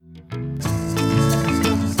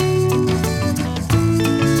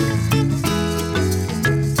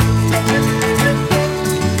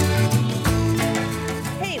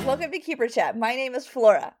Zookeeper Chat. My name is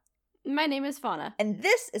Flora. My name is Fauna. And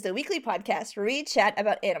this is a weekly podcast where we chat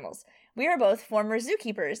about animals. We are both former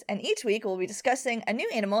zookeepers, and each week we'll be discussing a new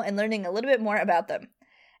animal and learning a little bit more about them.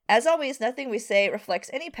 As always, nothing we say reflects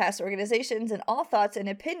any past organizations, and all thoughts and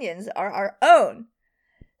opinions are our own.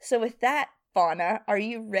 So with that, Fauna, are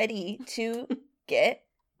you ready to get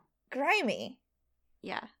grimy?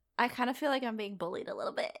 Yeah. I kind of feel like I'm being bullied a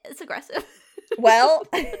little bit. It's aggressive. Well,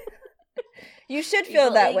 you should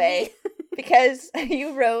feel that way because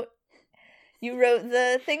you wrote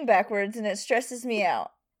the thing backwards and it stresses me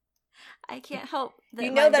out. I can't help that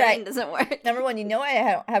you know my that brain doesn't work. Number one, you know I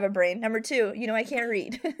don't have a brain. Number two, you know I can't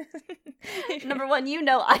read. Number one, you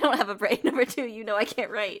know I don't have a brain. Number two, you know I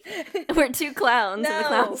can't write. We're two clowns in the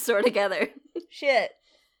clown store together. Shit.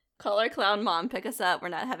 Call our clown mom, pick us up. We're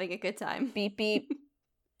not having a good time. Beep, beep.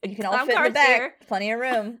 You can all Clown fit in the car's back. here. Plenty of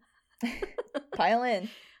room. Pile in.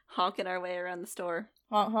 Honking our way around the store.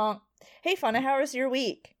 Honk, honk. Hey, Fauna, how was your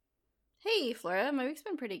week? Hey, Flora. My week's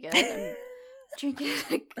been pretty good. I'm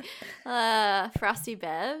drinking Frosty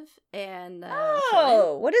Bev and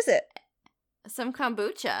what is it? some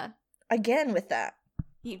kombucha. Again with that.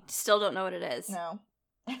 You still don't know what it is. No.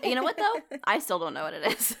 You know what, though? I still don't know what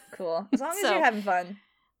it is. Cool. As long as you're having fun.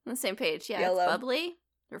 On the same page. Yeah, YOLO. It's bubbly,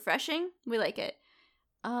 refreshing. We like it.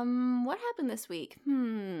 What happened this week?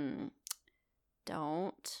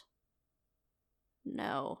 Don't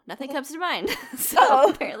know. Nothing comes to mind.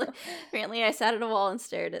 So apparently I sat at a wall and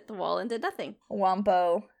stared at the wall and did nothing.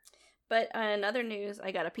 Wompo. But in other news,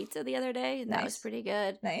 I got a pizza the other day, and that was pretty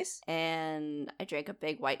good. Nice. And I drank a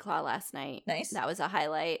big White Claw last night. Nice. That was a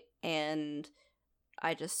highlight. And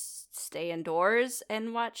I just stay indoors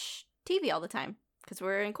and watch TV all the time because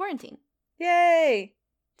we're in quarantine. Yay.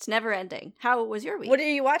 It's never ending. How was your week? What are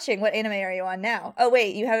you watching? What anime are you on now? Oh,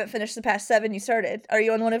 wait, you haven't finished the past 7 you started. Are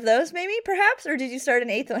you on one of those, maybe, perhaps? Or did you start an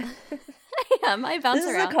 8th one? Yeah, I bounce This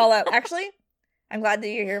around. is a call-out. Actually, I'm glad that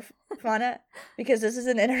you're here, Fauna, because this is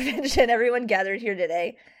an intervention. Everyone gathered here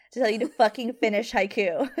today to tell you to fucking finish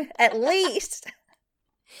Haiku. At least.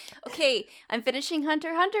 Okay, I'm finishing Hunter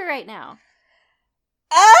x Hunter right now.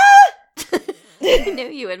 Ah! I knew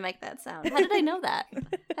you would make that sound. How did I know that?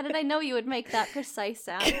 How did I know you would make that precise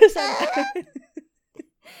sound? Fucking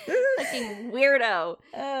weirdo.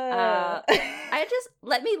 I just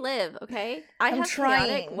let me live, okay? I have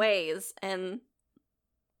chaotic ways, and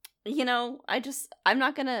I'm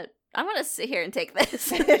gonna sit here and take this.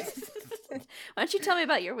 Why don't you tell me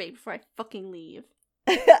about your week before I fucking leave?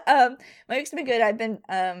 My week's been good. I've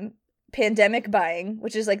been pandemic buying,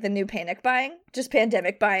 which is like the new panic buying. Just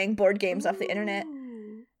pandemic buying board games off the internet.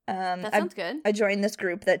 That sounds good. I joined this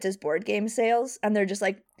group that does board game sales, and they're just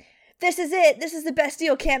like, this is it. This is the best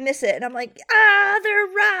deal. Can't miss it. And I'm like, they're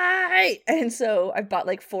right. And so I've bought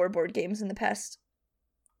like 4 board games in the past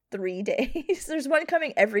 3 days. There's one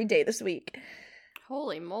coming every day this week.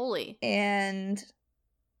 Holy moly. And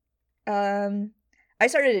I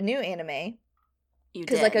started a new anime. You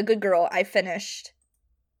Because did. like a good girl, I finished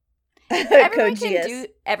Everyone Code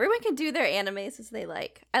everyone can do their animes as they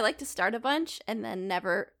like. I like to start a bunch and then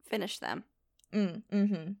never finish them.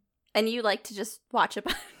 Mm-hmm. And you like to just watch a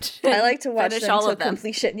bunch. I like to watch them all until of them.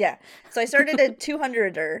 completion. Yeah. So I started at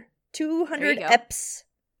 200 eps.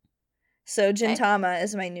 So Gintama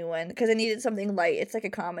is my new one because I needed something light. It's like a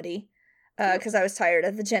comedy. Because I was tired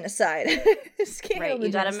of the genocide. Right, you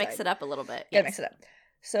gotta mix it up a little bit. Gotta mix it up.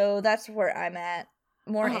 So that's where I'm at.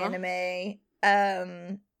 More anime.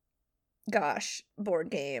 Gosh,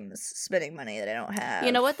 board games, spending money that I don't have.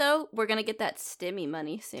 You know what, though? We're going to get that stimmy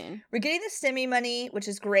money soon. We're getting the stimmy money, which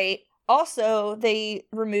is great. Also, they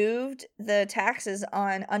removed the taxes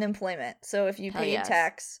on unemployment. So if you pay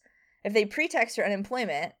tax, if they pre-tax your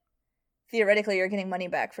unemployment, theoretically you're getting money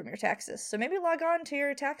back from your taxes. So maybe log on to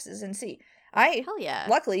your taxes and see. I,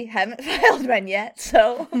 luckily, haven't filed mine yet,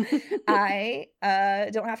 so I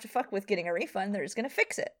don't have to fuck with getting a refund. They're just going to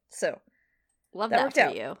fix it. So Love that worked for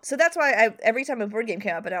out. you. So that's why every time a board game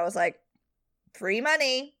came up and I was like, free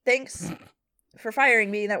money. Thanks for firing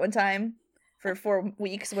me that one time for 4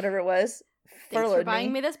 weeks, whatever it was. Thanks for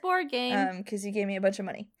buying me this board game. Because you gave me a bunch of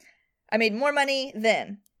money. I made more money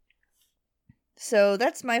then. So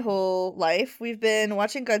that's my whole life. We've been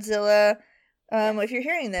watching Godzilla. If you're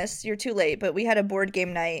hearing this, you're too late, but we had a board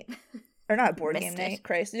game night. Or not a board game night,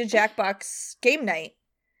 Christ. We did a Jackbox game night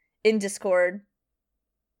in Discord.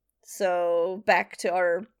 So back to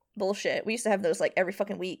our bullshit. We used to have those like every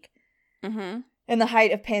fucking week. Mm-hmm. In the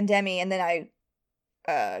height of pandemic, and then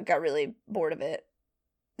I got really bored of it.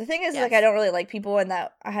 The thing is, like, I don't really like people, and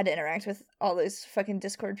that I had to interact with all those fucking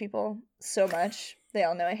Discord people so much. They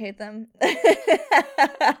all know I hate them.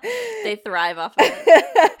 They thrive off of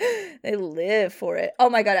it. They live for it. Oh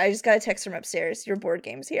my god, I just got a text from upstairs. Your board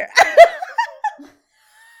game's here.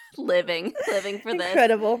 living for this.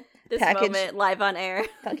 Incredible. This package moment live on air.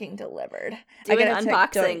 Fucking delivered. Do an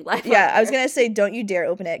unboxing live on Yeah, air. I was going to say, don't you dare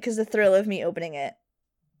open it, because the thrill of me opening it.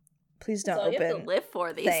 Please don't open. You have to live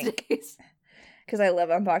for these days. Because I love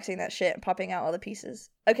unboxing that shit and popping out all the pieces.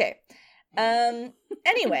 Okay.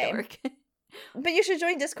 Anyway. But you should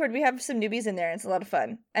join Discord. We have some newbies in there, and it's a lot of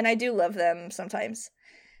fun. And I do love them sometimes.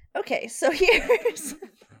 Okay, so here's...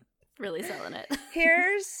 Really selling it.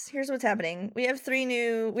 Here's what's happening. We have three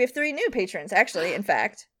new patrons, actually, in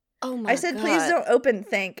fact. Oh my god. I said, God. Please don't open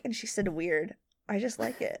think. And she said, weird. I just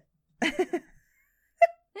like it.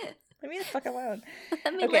 Leave me the fuck alone.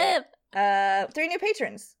 Let me live. 3 new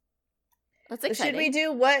patrons. That's exciting. Should we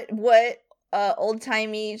do what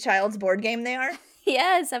old-timey child's board game they are?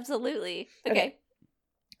 Yes, absolutely. Okay.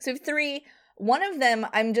 So 3. One of them,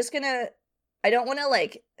 I don't want to,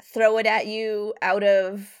 like, throw it at you out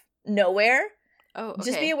of nowhere. Oh, okay.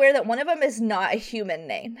 Just be aware that one of them is not a human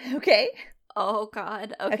name, okay? Oh,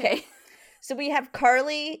 God. Okay. So we have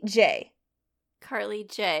Carly J. Carly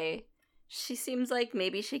J. She seems like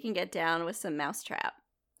maybe she can get down with some mousetrap.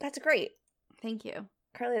 That's great. Thank you.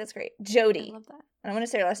 Carly, that's great. Jody. I love that. And I'm going to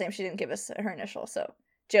say her last name. She didn't give us her initial, so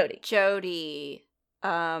Jody. Jody.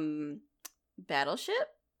 Battleship?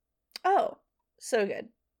 Oh, so good.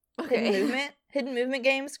 Okay. Hidden movement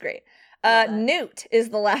games, great. Newt is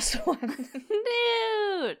the last one.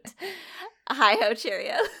 Newt. Hi-ho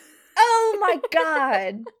Cheerio. Oh my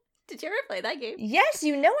god. Did you ever play that game? Yes,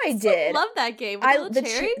 you know I did. Love that game. With the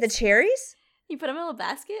cherries? The cherries? You put them in a little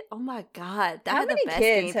basket? Oh my god. That How had many the best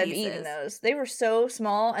kids have pieces. eaten those? They were so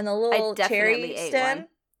small, and the little cherry stem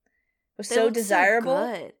was They so look desirable.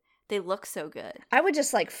 So good. They look so good. I would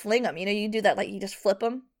just like fling them. You know, you do that, like you just flip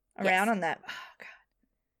them around on that. Oh god.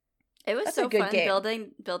 It was That's so a good fun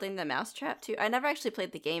game. building the mousetrap too. I never actually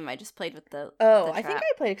played the game. I just played with the I think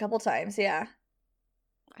I played a couple times, yeah.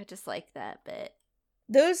 I just like that bit.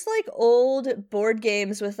 Those like old board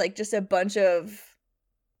games with like just a bunch of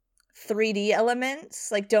 3D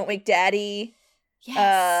elements, like Don't Wake Daddy.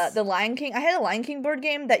 Yes. The Lion King. I had a Lion King board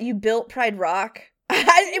game that you built Pride Rock.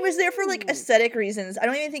 It was there for like aesthetic reasons. I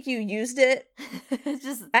don't even think you used it.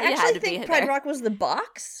 I actually think Pride Rock was the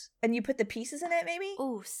box, and you put the pieces in it. Maybe.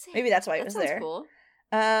 Oh, sick. Maybe that's why it was there. Cool.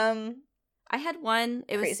 I had one.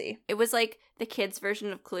 It crazy. It was like the kids'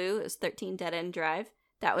 version of Clue. It was 13 Dead End Drive.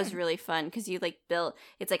 That was really fun because you like built.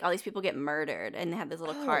 It's like all these people get murdered, and they have these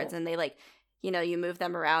little cards, and they like. You know, you move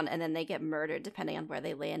them around and then they get murdered depending on where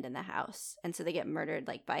they land in the house. And so they get murdered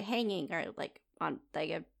like by hanging or like they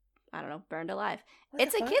get, I don't know, burned alive.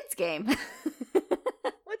 It's a kid's game.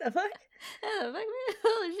 What the fuck?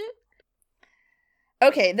 Holy shit.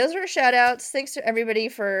 Okay, those were shout outs. Thanks to everybody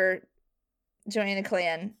for joining a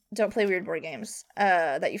clan. Don't play weird board games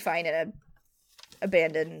that you find in a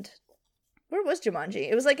abandoned. Where was Jumanji?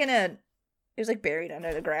 It was like buried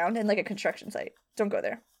under the ground in like a construction site. Don't go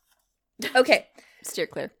there. Okay. Steer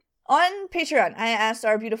clear. On Patreon, I asked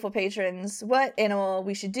our beautiful patrons what animal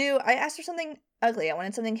we should do. I asked for something ugly. I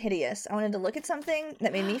wanted something hideous. I wanted to look at something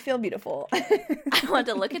that made me feel beautiful. I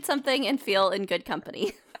wanted to look at something and feel in good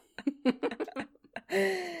company.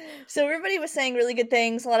 So everybody was saying really good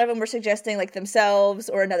things. A lot of them were suggesting like themselves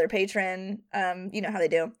or another patron. You know how they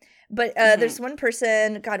do. But there's one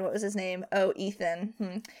person, God, what was his name? Oh,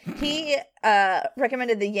 Ethan. He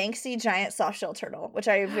recommended the Yangtze giant softshell turtle, which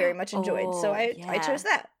I very much enjoyed. So I chose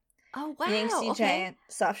that. Oh, wow. Yangtze giant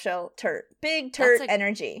softshell turt. Big turt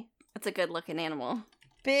energy. That's a good looking animal.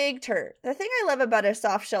 Big turt. The thing I love about a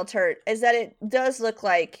softshell turt is that it does look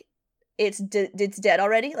like it's dead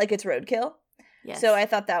already, like it's roadkill. Yes. So I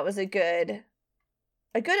thought that was a good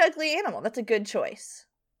ugly animal. That's a good choice.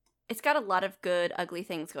 It's got a lot of good ugly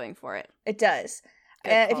things going for it. It does.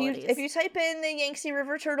 If you type in the Yangtze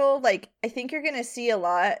River turtle, like I think you're gonna see a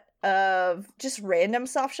lot of just random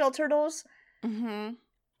softshell turtles. Mm-hmm.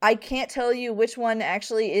 I can't tell you which one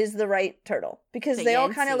actually is the right turtle because they all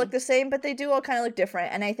kind of look the same, but they do all kind of look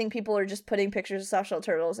different. And I think people are just putting pictures of softshell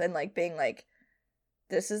turtles and like being like,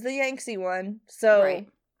 "This is the Yangtze one." So. Right.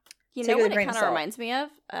 You know what it kind of reminds me of?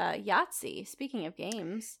 Yahtzee. Speaking of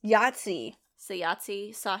games. Yahtzee. So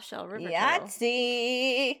Yahtzee, softshell river turtle.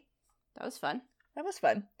 Yahtzee. That was fun.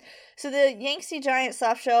 So the Yangtze giant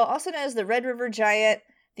softshell, also known as the Red River giant,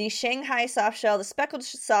 the Shanghai softshell, the speckled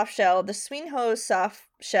softshell, the Swinho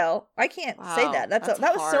softshell. I can't say that. That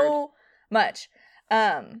was so much.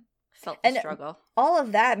 Felt the struggle. All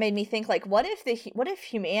of that made me think like, what if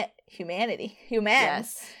humanity?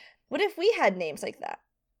 Yes. What if we had names like that?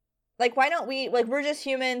 Like, why don't we, like, we're just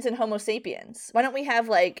humans and Homo sapiens. Why don't we have,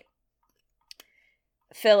 like,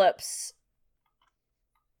 Phillips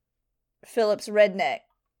redneck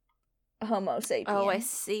Homo sapien? Oh, I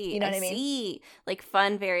see. You know what I mean? See. Like,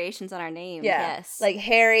 fun variations on our name. Yeah. Yes. Like,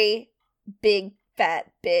 hairy, big,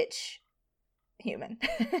 fat bitch human.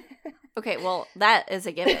 Okay, well, that is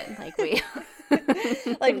a given. Like, we...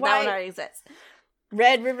 Like, why... That one already exists.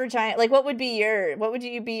 Red River Giant. Like, what would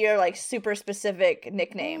you be your, like, super specific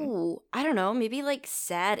nickname? Ooh, I don't know. Maybe, like,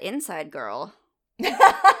 Sad Inside Girl.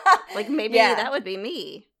 Like, maybe that would be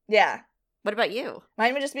me. Yeah. What about you?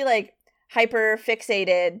 Mine would just be, like, hyper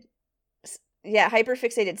fixated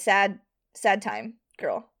sad time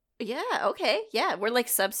girl. Yeah, okay. Yeah, we're like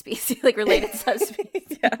subspecies, like related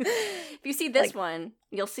subspecies. Yeah. If you see this one,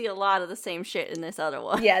 you'll see a lot of the same shit in this other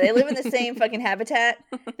one. Yeah, they live in the same fucking habitat.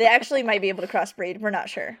 They actually might be able to crossbreed. We're not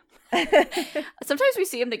sure. Sometimes we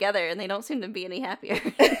see them together and they don't seem to be any happier.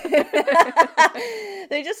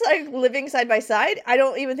 They're just like living side by side. I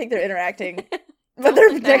don't even think they're interacting. But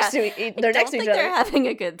they're next to each other. They're having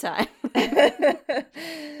a good time.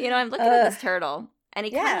 You know, I'm looking at this turtle, and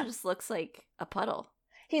he kind of just looks like a puddle.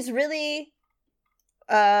 He's really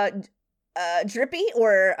drippy,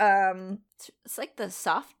 or it's like the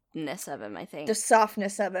softness of him, I think. The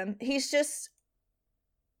softness of him. He's just...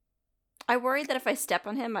 I worried that if I step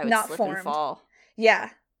on him, I would not slip formed. And fall.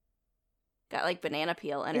 Yeah. Got like banana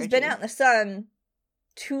peel energy. He's been out in the sun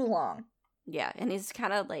too long. Yeah, and he's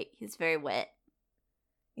kind of like, he's very wet.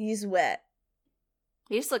 He's wet.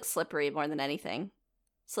 He just looks slippery more than anything.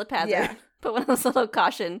 Slip hazard. Yeah. Put one of those little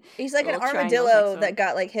caution. He's like an armadillo that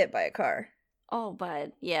got like hit by a car. Oh,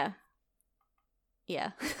 bud. Yeah.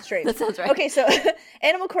 Yeah. Strange. That sounds right. Okay, so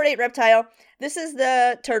animal chordate reptile. This is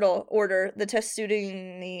the turtle order, the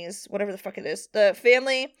Testudines, whatever the fuck it is. The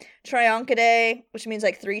family Trionchidae, which means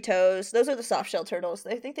like 3 toes. Those are the soft-shell turtles.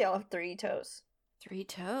 I think they all have 3 toes. 3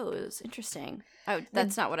 toes. Interesting. Oh,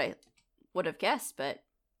 that's not what I would have guessed, but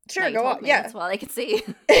sure, go on. Yeah, that's all I could see.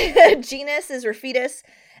 Genus is Rhophitis,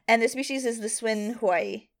 and the species is the Swin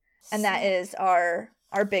Hawaii, and that is our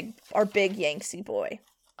big Yangtze boy.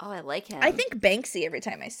 Oh, I like him. I think Banksy every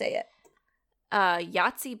time I say it.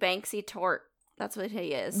 Yahtzee Banksy Tort. That's what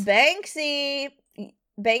he is. Banksy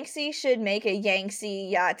should make a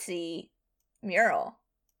Yahtzee mural.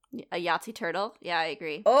 A Yahtzee turtle? Yeah, I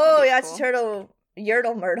agree. Oh, Yahtzee turtle,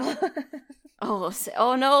 Yertle Myrtle.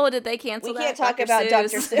 Oh no, did they cancel that? We can't talk about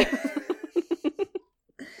Dr. Seuss.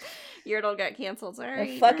 Yertle got canceled, sorry.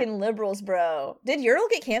 The fucking liberals, bro. Did Yertle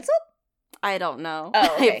get canceled? I don't know.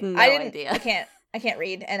 Oh, okay. I have no idea. I can't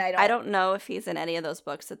read, and I don't know if he's in any of those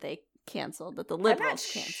books that they canceled, that the liberals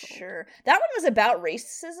canceled. Sure. That one was about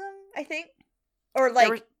racism, I think. Or like,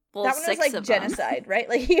 that one was like genocide, right?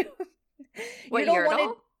 Like,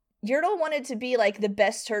 Yertle wanted to be like the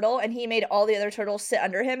best turtle, and he made all the other turtles sit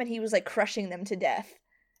under him, and he was like crushing them to death.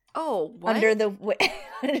 Oh, what? Under the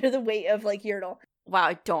weight of like Yertle. Wow,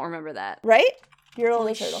 I don't remember that. Right? Yertle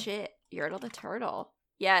the turtle. Shit, Yertle the turtle.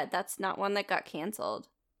 Yeah, that's not one that got canceled.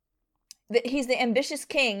 He's the ambitious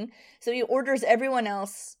king, so he orders everyone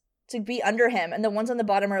else to be under him, and the ones on the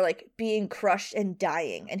bottom are like being crushed and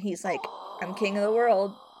dying, and he's like, I'm king of the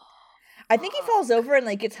world. I think he falls over and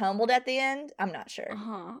like gets humbled at the end. I'm not sure.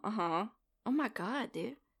 Oh my god,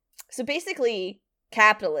 dude. So basically,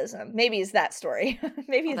 capitalism. Maybe it's that story.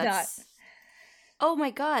 Maybe it's not. Oh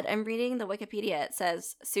my god, I'm reading the Wikipedia. It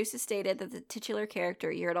says, Seuss has stated that the titular character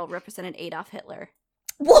Yertle represented Adolf Hitler.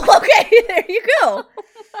 Well, okay, there you go.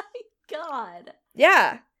 Oh my god.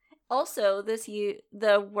 Yeah. Also,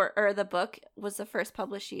 the book was the first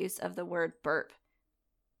published use of the word burp.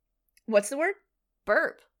 What's the word?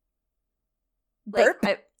 Burp. Burp?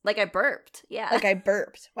 I burped. Yeah. Like I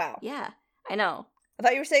burped. Wow. Yeah, I know. I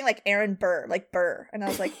thought you were saying like Aaron Burr, like Burr. And I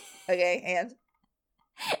was like, okay, and?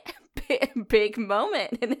 Big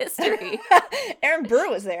moment in history. Aaron Burr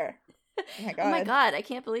was there. Oh my god. Oh my god, I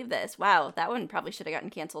can't believe this. Wow, that one probably should have gotten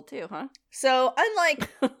canceled too, huh? So, unlike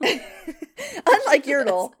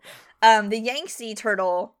Yertle, the Yangtze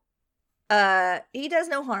turtle, he does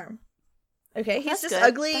no harm. Okay, he's just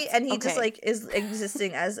ugly, and he just like is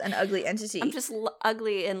existing as an ugly entity. I'm just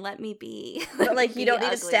ugly, and let me be. But like, you don't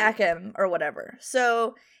need to stack him or whatever.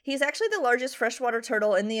 So he's actually the largest freshwater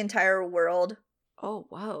turtle in the entire world. Oh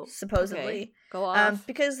wow! Supposedly, okay. Go off.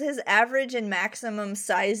 Because his average and maximum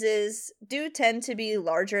sizes do tend to be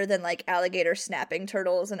larger than like alligator snapping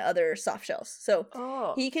turtles and other soft shells.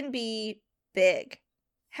 So he can be big.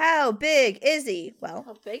 How big is he? Well,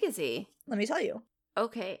 how big is he? Let me tell you.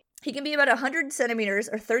 Okay. He can be about 100 centimeters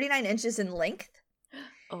or 39 inches in length.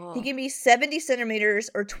 Oh. He can be 70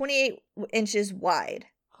 centimeters or 28 inches wide.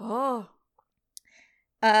 Oh.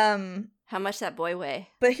 How much that boy weigh?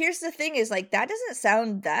 But here's the thing is, like, that doesn't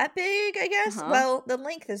sound that big, I guess. Uh-huh. Well, the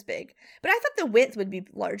length is big. But I thought the width would be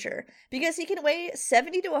larger. Because he can weigh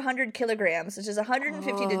 70 to 100 kilograms, which is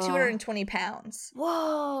 150 to 220 pounds.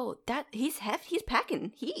 Whoa. He's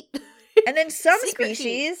packing heat. And then some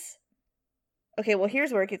species... Okay, well,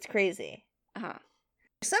 here's where it gets crazy. Uh-huh.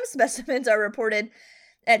 Some specimens are reported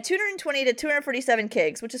at 220 to 247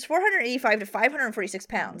 kgs, which is 485 to 546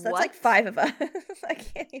 pounds. That's like 5 of us. I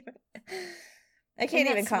can't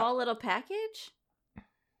even small little package?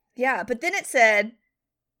 Yeah, but then it said,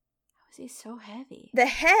 how is he so heavy? The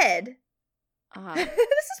head. Uh-huh. This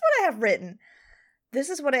is what I have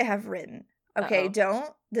written. Okay,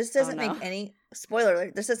 this doesn't make any, spoiler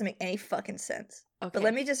alert, this doesn't make any fucking sense. Okay. But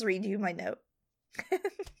let me just read you my note.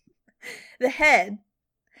 The head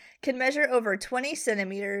can measure over 20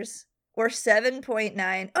 centimeters or 7.9.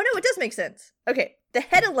 Oh, no, it does make sense. Okay, the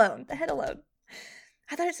head alone. I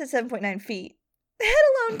thought it said 7.9 feet. The head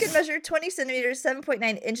alone can measure 20 centimeters,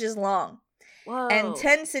 7.9 inches long. Whoa. And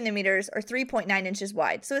 10 centimeters or 3.9 inches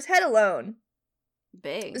wide. So his head alone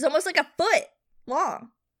big. is almost like a foot long.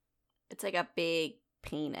 It's like a big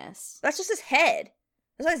penis. That's just his head.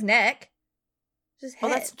 That's not his neck. Just his head.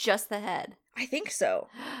 Oh, that's just the head. I think so.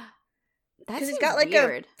 Because he's got like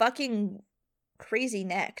weird. A fucking crazy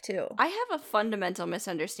neck too. I have a fundamental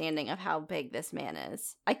misunderstanding of how big this man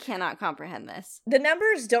is. I cannot comprehend this. The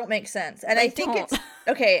numbers don't make sense. And I think it's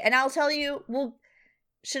okay, and I'll tell you, well,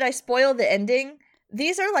 should I spoil the ending?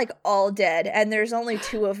 These are like all dead and there's only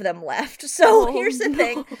 2 of them left. So here's the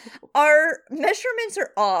thing. Our measurements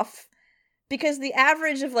are off because the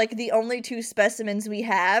average of like the only 2 specimens we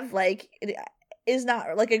have like is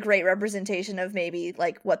not like a great representation of maybe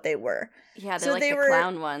like what they were. Yeah, they're like the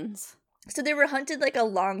clown ones. So they were hunted like a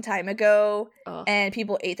long time ago and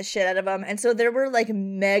people ate the shit out of them. And so there were like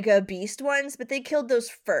mega beast ones, but they killed those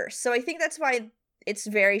first. So I think that's why it's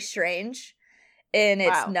very strange in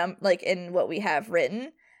its like in what we have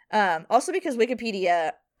written. Also because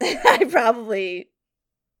Wikipedia, I probably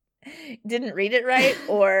didn't read it right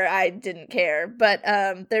or I didn't care, but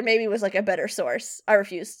there maybe was like a better source. I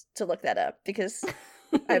refuse to look that up because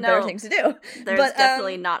I have better things to do. There's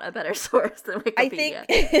definitely not a better source than Wikipedia.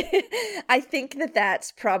 I think that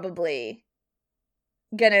that's probably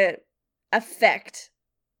gonna affect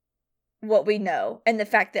what we know and the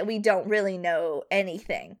fact that we don't really know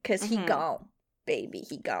anything because he gone, baby,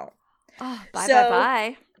 he gone. Oh,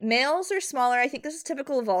 bye. Males are smaller. I think this is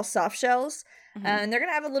typical of all soft shells. And they're going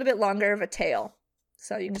to have a little bit longer of a tail.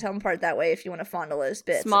 So you can tell them apart that way if you want to fondle his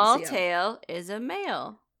bits. Small tail is a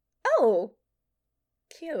male. Oh,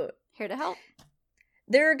 cute. Here to help.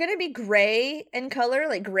 They're going to be gray in color,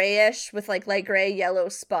 like grayish with like light gray, yellow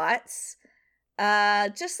spots.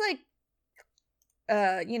 Just like,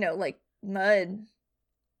 like mud.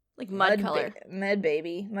 Like mud color.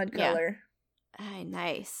 Mud color. Ah,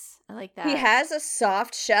 nice. I like that. He has a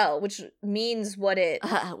soft shell, which means what it...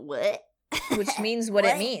 what? Which means what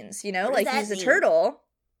it means, you know? Like, he's a turtle,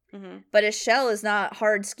 but his shell is not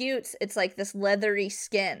hard scutes. It's like this leathery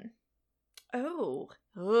skin. Oh.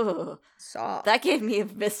 Ugh. Soft. That gave me a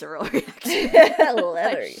visceral reaction.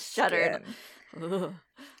 Leathery shuddered.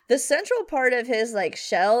 The central part of his, like,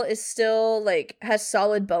 shell is still, like, has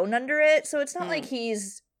solid bone under it, so it's not like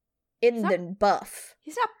he's the buff.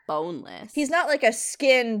 He's not boneless. He's not like a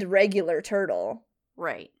skinned regular turtle.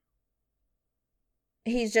 Right.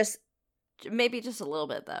 He's just... Maybe just a little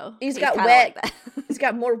bit, though. He's got wet. Like he's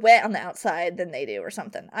got more wet on the outside than they do or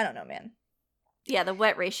something. I don't know, man. Yeah, the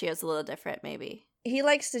wet ratio is a little different, maybe. He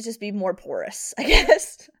likes to just be more porous, I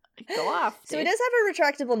guess. Go off, dude. So he does have a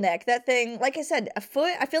retractable neck. That thing, like I said, a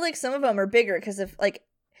foot, I feel like some of them are bigger because of, like,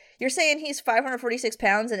 you're saying he's 546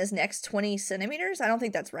 pounds and his neck's 20 centimeters? I don't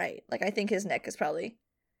think that's right. Like, I think his neck is probably...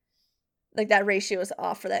 Like, that ratio is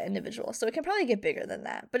off for that individual. So it can probably get bigger than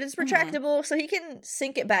that. But it's retractable, so he can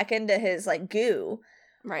sink it back into his, like, goo.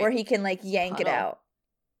 Right. Or he can, like, yank it out.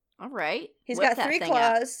 All right. He's got 3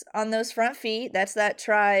 claws on those front feet. That's that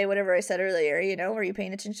try whatever I said earlier, you know? Were you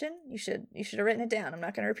paying attention? You should have written it down. I'm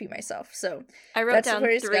not going to repeat myself. So I wrote down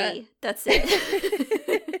 3. That's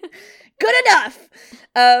it. Good enough!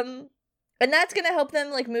 And that's going to help them,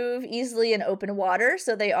 like, move easily in open water.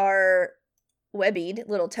 So they are... webbied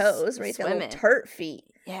little toes, right? He's got little turt feet.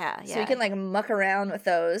 Yeah. So he can like muck around with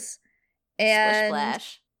those. And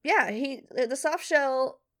splash. Yeah, the soft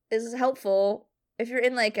shell is helpful if you're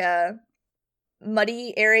in like a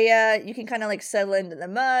muddy area. You can kind of like settle into the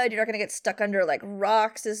mud. You're not gonna get stuck under like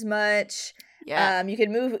rocks as much. Yeah. You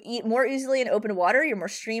can move more easily in open water. You're more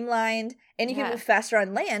streamlined, and you can move faster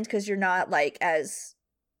on land because you're not like as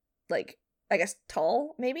like I guess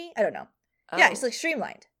tall. Maybe I don't know. Oh. Yeah, it's like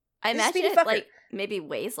streamlined. I imagine it like maybe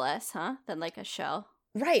weighs less, huh, than like a shell.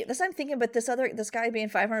 Right, that's what I'm thinking. But this guy being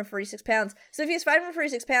 546 pounds. So if he was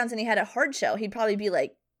 546 pounds and he had a hard shell, he'd probably be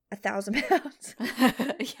like 1,000 pounds.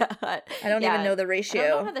 Yeah, I don't even know the ratio. I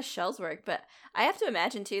don't know how the shells work, but I have to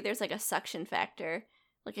imagine too. There's like a suction factor.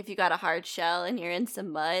 Like if you got a hard shell and you're in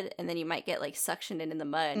some mud, and then you might get like suctioned in the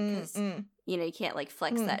mud because you know you can't like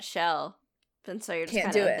flex that shell, and so you're just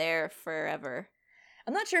kind of there forever.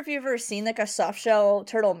 I'm not sure if you've ever seen like a soft shell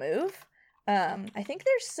turtle move. I think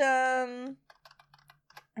there's some.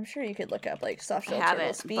 I'm sure you could look up like soft shell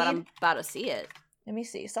turtle speed. But I'm about to see it. Let me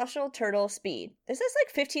see. Soft shell turtle speed. This is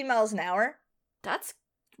like 15 miles an hour. That's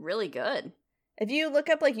really good. If you look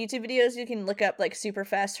up like YouTube videos, you can look up like super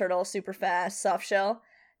fast turtle, super fast soft shell.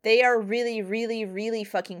 They are really, really, really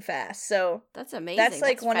fucking fast. So that's amazing. That's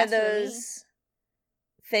like one of those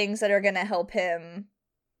things that are going to help him.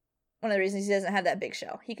 One of the reasons he doesn't have that big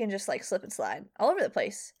shell. He can just like slip and slide all over the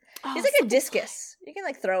place. Oh, he's like a discus. You can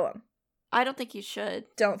like throw him. I don't think you should.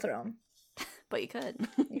 Don't throw him. But you could.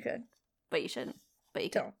 You could. But you shouldn't. But you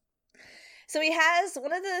don't. So he has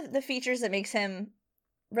one of the features that makes him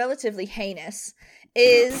relatively heinous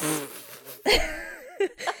is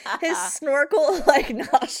his snorkel-like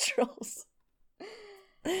nostrils.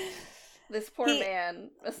 This poor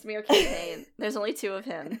man, a smear campaign. There's only 2 of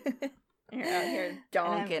him. You're out here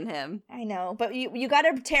donking him. I know, but you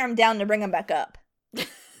gotta tear him down to bring him back up.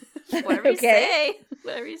 Whatever you say.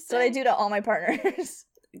 Whatever you say. That's what I do to all my partners.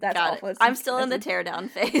 That's awful. I'm still in the teardown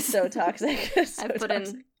phase. So toxic. I've put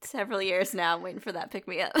in several years now. I'm waiting for that pick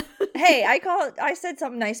me up. Hey, I said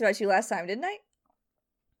something nice about you last time, didn't I?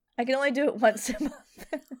 I can only do it once a month.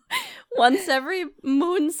 Once every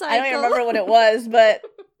moon cycle. I don't even remember what it was, but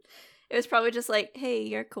it was probably just like, hey,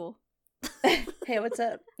 you're cool. Hey, what's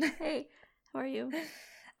up? Hey, how are you?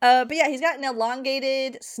 But yeah, he's got an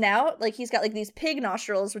elongated snout. Like he's got like these pig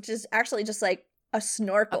nostrils, which is actually just like a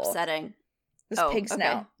snorkel. Upsetting. This pig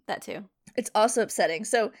snout. Okay. That too. It's also upsetting.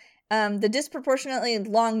 So the disproportionately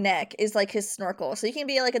long neck is like his snorkel. So he can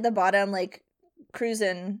be like at the bottom, like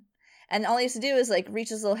cruising, and all he has to do is like reach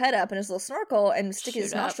his little head up in his little snorkel and stick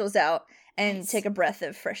his nostrils out and take a breath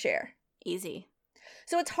of fresh air. Easy.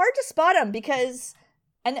 So it's hard to spot him because,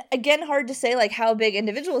 and again, hard to say like how big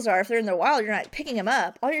individuals are. If they're in the wild, you're not picking them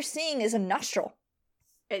up. All you're seeing is a nostril.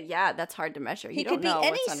 Yeah, that's hard to measure. He could be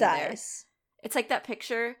any size. It's like that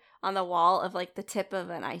picture on the wall of like the tip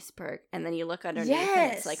of an iceberg, and then you look underneath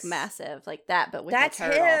and it's like massive, like that, but with a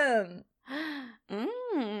turtle. That's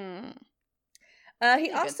him.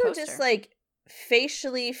 He also just like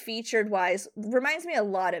facially featured wise reminds me a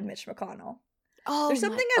lot of Mitch McConnell. Oh, there's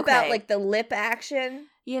something about like the lip action.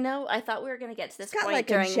 You know, I thought we were gonna get to this point like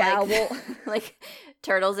during like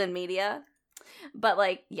turtles in media, but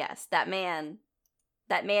like yes, that man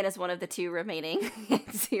is one of the 2 remaining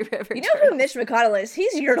Yangtze River. You know who Mitch McConnell is?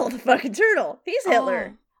 He's Yertle the fucking turtle. He's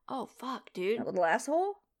Hitler. Oh fuck, dude. That little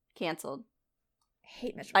asshole. Canceled. I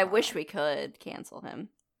hate Mitch McConnell. I wish we could cancel him.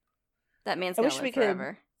 That man's gonna live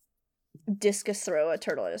forever. Discus throw a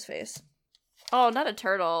turtle at his face. Oh, not a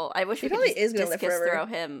turtle. I wish we could just discus throw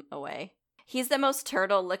him away. He's the most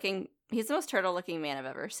turtle looking man I've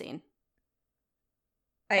ever seen.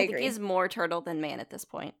 I agree. think he's more turtle than man at this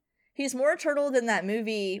point. He's more turtle than that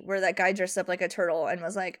movie where that guy dressed up like a turtle and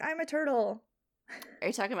was like, I'm a turtle. Are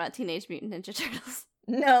you talking about Teenage Mutant Ninja Turtles?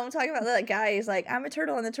 No, I'm talking about that guy. He's like, I'm a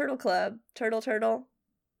turtle in the Turtle Club. Turtle.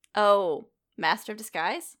 Oh, Master of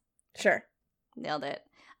Disguise? Sure. Nailed it.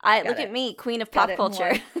 Look at me, queen of pop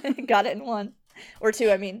culture. Got it in 1. Or 2,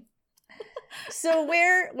 I mean. So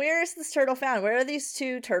where is this turtle found? Where are these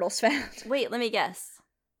 2 turtles found? Wait, let me guess.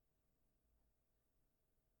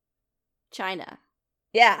 China.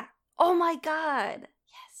 Yeah. Oh my god.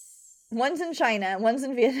 Yes. One's in China, one's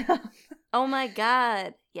in Vietnam. Oh my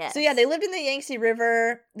god. Yes. So yeah, they lived in the Yangtze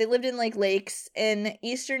River. They lived in like lakes in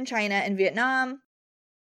eastern China and Vietnam.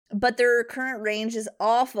 But their current range is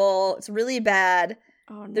awful. It's really bad.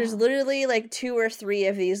 Oh no. There's literally like 2 or 3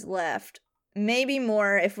 of these left. Maybe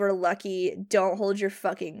more if we're lucky. Don't hold your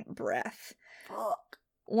fucking breath. Fuck.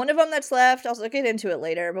 One of them that's left, I'll get into it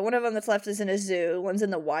later, but one of them that's left is in a zoo. One's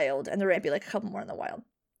in the wild, and there might be like a couple more in the wild.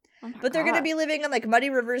 Oh but they're going to be living on like muddy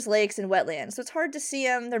rivers, lakes, and wetlands. So it's hard to see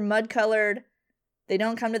them. They're mud colored. They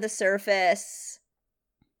don't come to the surface.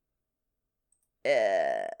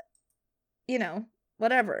 You know,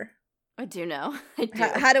 whatever. I do know. I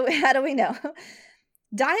do. How do we know?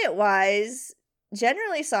 Diet wise,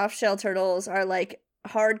 generally soft shell turtles are like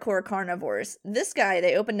hardcore carnivores. This guy,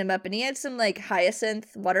 they opened him up and he had some like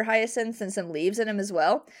water hyacinths and some leaves in him as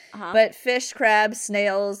well. But fish, crabs,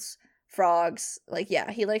 snails, frogs, like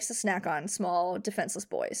yeah, he likes to snack on small defenseless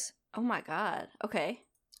boys. Oh my god. Okay.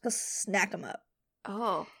 They'll snack them up.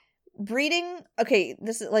 Oh. Breeding, okay,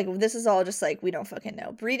 this is all just like, we don't fucking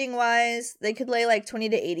know. Breeding wise, they could lay like 20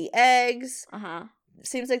 to 80 eggs. Uh-huh.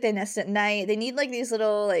 Seems like they nest at night. They need like these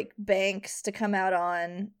little like banks to come out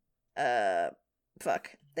on. They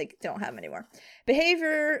don't have them anymore.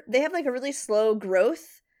 Behavior, they have like a really slow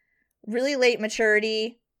growth, really late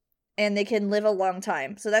maturity, and they can live a long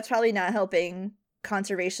time. So that's probably not helping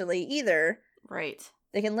conservationally either. Right.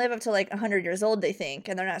 They can live up to like 100 years old, they think,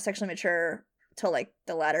 and they're not sexually mature till like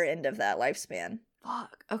the latter end of that lifespan.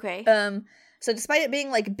 Fuck. Okay. So despite it being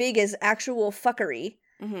like big as actual fuckery,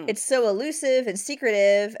 mm-hmm. It's so elusive and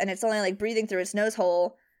secretive, and it's only like breathing through its nose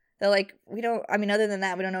hole. They're like, other than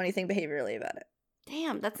that, we don't know anything behaviorally about it.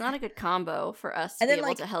 Damn, that's not a good combo for us to be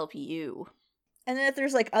able to help you. And then if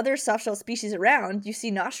there's like other softshell species around, you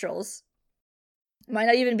see nostrils. Might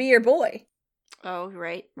not even be your boy. Oh,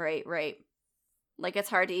 right. Like, it's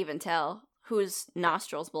hard to even tell whose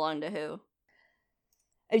nostrils belong to who.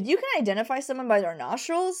 If you can identify someone by their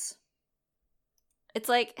nostrils, it's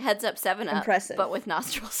like Heads Up 7-Up, impressive, but with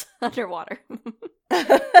nostrils underwater.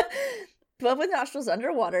 But with nostrils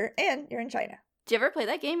underwater, and you're in China. Did you ever play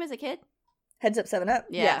that game as a kid? Heads Up 7-Up?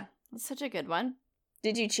 Yeah. It's such a good one.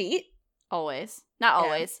 Did you cheat? Always. Not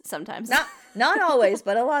always. Sometimes. Not always,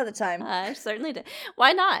 but a lot of the time. I certainly did.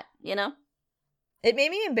 Why not? You know? It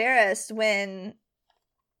made me embarrassed when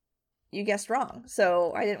you guessed wrong,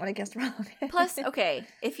 so I didn't want to guess wrong. Plus, okay,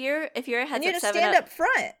 if you're a Heads Up 7-Up... And you had to stand up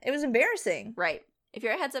front. It was embarrassing. Right. If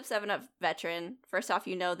you're a Heads Up 7-Up veteran, first off,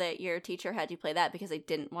 you know that your teacher had you play that because they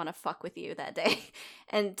didn't want to fuck with you that day.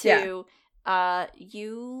 And two,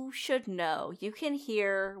 you should know. You can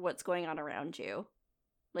hear what's going on around you.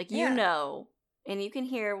 Like, you know, and you can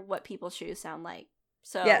hear what people's shoes sound like.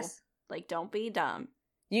 So, like, don't be dumb.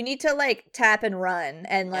 You need to, like, tap and run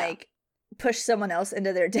and, like, push someone else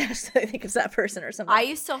into their desk. I think it's that person or something. I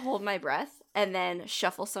used to hold my breath and then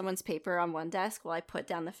shuffle someone's paper on one desk while I put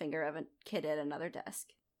down the finger of a kid at another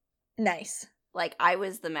desk. Nice. Like, I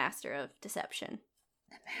was the master of deception.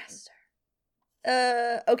 The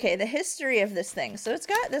master. Okay, the history of this thing. So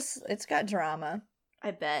it's got drama.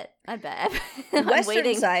 I bet.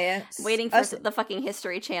 Western science. Waiting for the fucking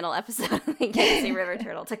History Channel episode of the Yangtze River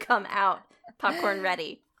Turtle to come out. Popcorn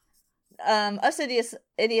ready. Us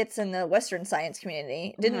idiots in the Western science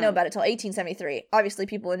community didn't know about it till 1873. Obviously,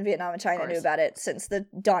 people in Vietnam and China knew about it since the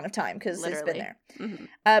dawn of time because it's been there. Mm-hmm.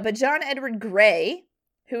 But John Edward Gray,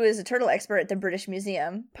 who is a turtle expert at the British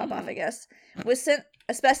Museum, off, I guess, was sent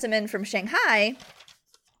a specimen from Shanghai,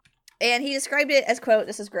 and he described it as, quote,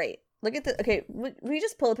 "This is great. Look at the, okay, will you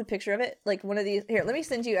just pull up a picture of it? Like one of these, here, let me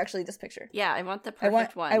send you actually this picture. Yeah, I want the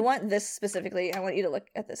perfect one. I want this specifically. I want you to look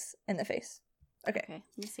at this in the face. Okay. Let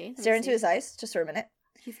me see. Stare into his eyes just for a minute.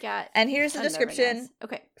 He's got... And here's the description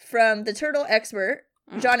from the turtle expert,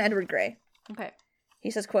 John Edward Gray. Okay. He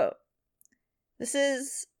says, quote, this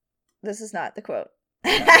is not the quote.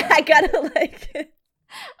 I gotta like...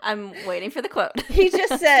 I'm waiting for the quote. He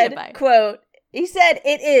just said, quote, he said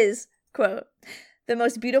it is, quote, the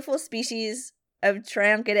most beautiful species of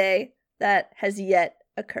Triumphidae that has yet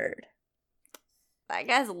occurred. That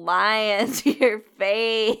guy's lying to your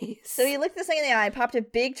face. So he looked this thing in the eye, popped a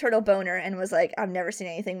big turtle boner, and was like, I've never seen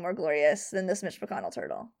anything more glorious than this Mitch McConnell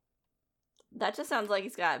turtle. That just sounds like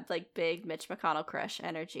he's got, like, big Mitch McConnell crush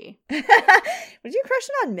energy. Would you crush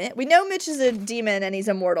on Mitch? We know Mitch is a demon and he's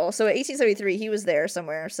immortal. So at 1873, he was there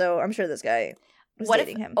somewhere. So I'm sure this guy was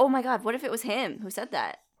dating him. Oh my god, what if it was him who said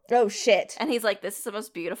that? Oh, shit. And he's like, this is the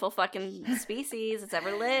most beautiful fucking species that's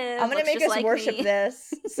ever lived. I'm going to make us worship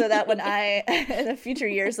this so that when in the future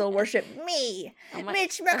years, they'll worship me,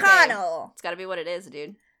 Mitch McConnell. Okay. It's got to be what it is,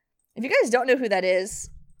 dude. If you guys don't know who that is,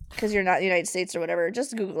 because you're not in the United States or whatever,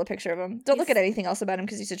 just Google a picture of him. Don't look at anything else about him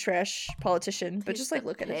because he's a trash politician, but just like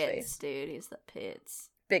look at his face. Dude, he's the pits.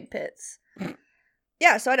 Big pits.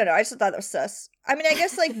 Yeah, so I don't know. I just thought that was sus. I mean, I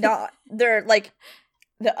guess like not, they're like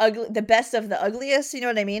the best of the ugliest, you know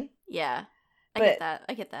what I mean? Yeah. I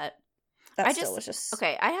get that. That's delicious.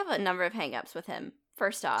 Okay, I have a number of hangups with him.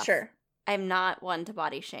 First off, sure. I'm not one to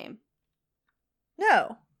body shame.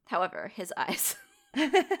 No. However, his eyes.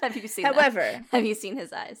 Have you seen Have you seen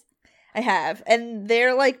his eyes? I have. And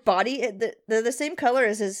they're like they're the same color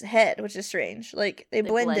as his head, which is strange. Like they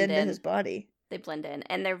blend into his body. They blend in.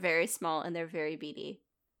 And they're very small and they're very beady.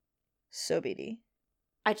 So beady.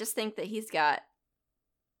 I just think that he's got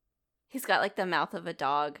like the mouth of a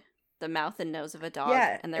dog, the mouth and nose of a dog,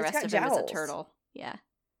 and the rest of him is a turtle. Yeah.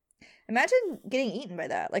 Imagine getting eaten by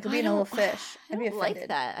that, like being a little fish. I don't like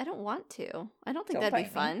that. I don't want to. I don't think that'd be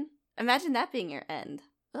fun. Imagine that being your end.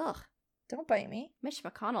 Ugh. Don't bite me. Mitch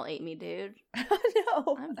McConnell ate me, dude.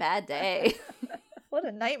 No. I'm a bad day. What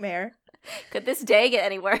a nightmare. Could this day get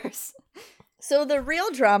any worse? So the real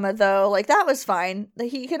drama, though, like, that was fine.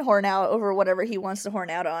 He can horn out over whatever he wants to horn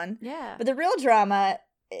out on. Yeah. But the real drama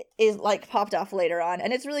is, like, popped off later on.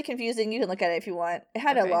 And it's really confusing. You can look at it if you want. It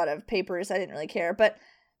had a lot of papers. I didn't really care. But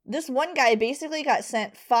this one guy basically got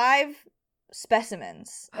sent 5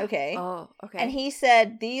 specimens, okay? Oh, okay. And he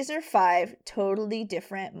said, these are 5 totally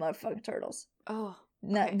different motherfucking turtles. Oh,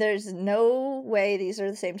 no, there's no way these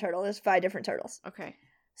are the same turtle. There's 5 different turtles. Okay.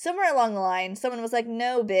 Somewhere along the line, someone was like,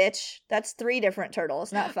 no, bitch, that's 3 different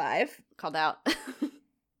turtles, not 5. Called out.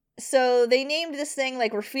 So they named this thing,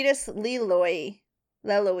 like, Rufidus leloi.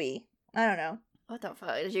 I don't know. What the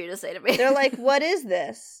fuck did you just say to me? They're like, what is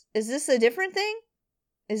this? Is this a different thing?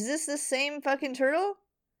 Is this the same fucking turtle?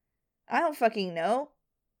 I don't fucking know.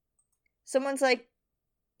 Someone's like,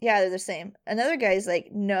 yeah, they're the same. Another guy's like,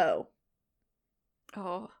 no.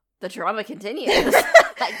 Oh, the drama continues.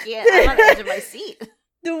 I can't. I'm on the edge of my seat.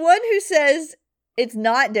 The one who says it's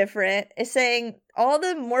not different is saying all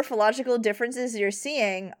the morphological differences you're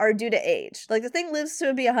seeing are due to age. Like, the thing lives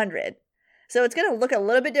to be 100. So it's going to look a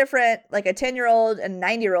little bit different. Like, a 10-year-old and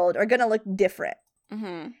 90-year-old are going to look different.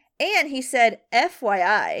 Mm-hmm. And he said,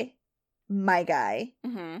 FYI, my guy,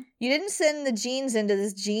 mm-hmm. you didn't send the genes into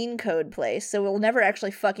this gene code place, so we'll never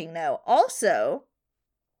actually fucking know. Also,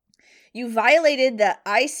 you violated the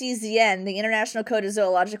ICZN, the International Code of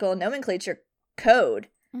Zoological Nomenclature code,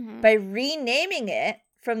 mm-hmm. by renaming it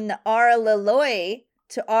from the R. leloi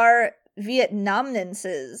to R.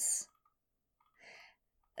 vietnamensis.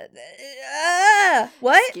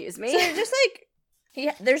 What? Excuse me? So they're just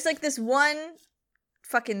like, there's like this one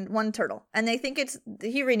turtle, and they think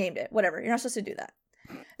he renamed it. Whatever, you're not supposed to do that.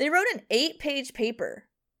 They wrote an 8-page paper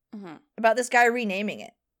mm-hmm. about this guy renaming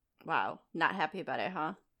it. Wow, not happy about it,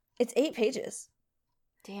 huh? It's 8 pages.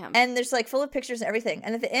 Damn. And there's like full of pictures and everything.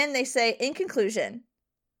 And at the end they say, in conclusion,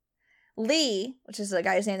 Lee, which is the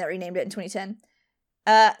guy's name that renamed it in 2010,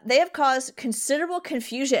 they have caused considerable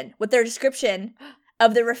confusion with their description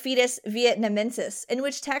of the Rufidus vietnamensis, in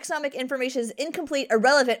which taxonomic information is incomplete,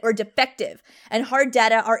 irrelevant, or defective, and hard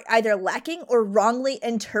data are either lacking or wrongly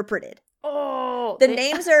interpreted. Oh, the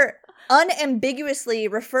names are unambiguously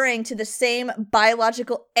referring to the same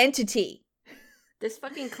biological entity. This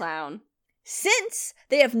fucking clown. Since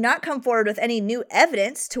they have not come forward with any new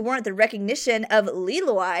evidence to warrant the recognition of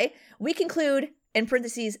leloi, we conclude, in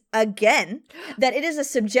parentheses, again, that it is a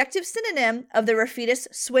subjective synonym of the Rufidus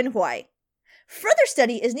swinhoii. Further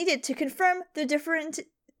study is needed to confirm the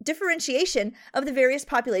differentiation of the various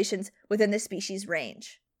populations within the species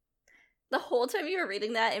range. The whole time you were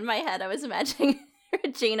reading that, in my head, I was imagining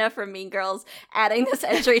Regina from Mean Girls adding this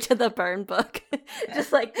entry to the burn book.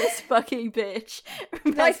 Just like, this fucking bitch.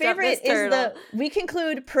 My favorite is we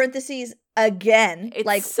conclude, parentheses, again. It's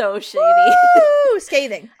like, so shady. Woo!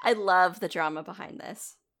 Scathing. I love the drama behind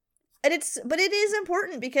this. But it is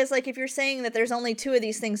important because, like, if you're saying that there's only 2 of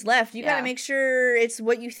these things left, you gotta make sure it's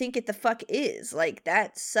what you think it the fuck is. Like,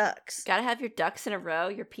 that sucks. Gotta have your ducks in a row,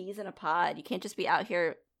 your peas in a pod. You can't just be out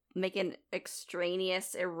here making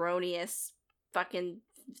extraneous, erroneous fucking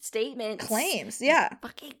statements. Claims, yeah.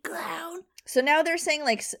 Fucking clown. So now they're saying,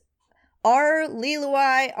 like, R.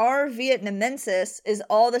 leloi, R. vietnamensis is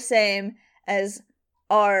all the same as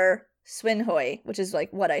R. swinhoii, which is,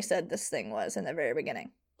 like, what I said this thing was in the very beginning.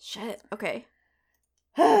 Shit. Okay.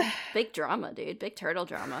 Big drama, dude. Big turtle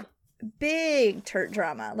drama. Big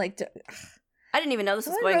drama. Like, I didn't even know this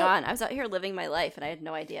was going on. I was out here living my life, and I had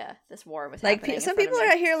no idea this war was happening. Like, some people are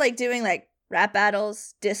out here, like, doing, like, rap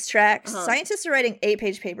battles, diss tracks. Uh-huh. Scientists are writing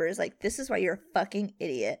 8-page papers. Like, this is why you're a fucking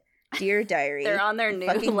idiot. Dear diary. They're on their new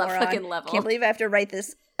fucking level. Can't believe I have to write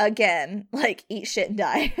this again. Like, eat shit and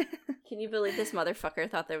die. Can you believe this motherfucker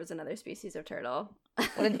thought there was another species of turtle?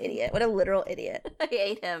 What an idiot. What a literal idiot. I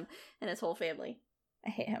hate him and his whole family. I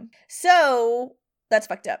hate him. So, that's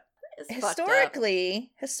fucked up. Historically,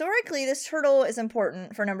 this turtle is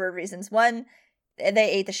important for a number of reasons. One, they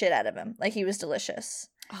ate the shit out of him. Like, he was delicious.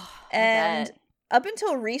 Oh, and up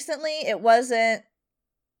until recently, it wasn't,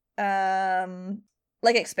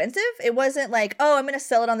 like, expensive. It wasn't like, oh, I'm gonna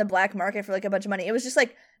sell it on the black market for, like, a bunch of money. It was just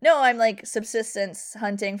like, no, I'm, like, subsistence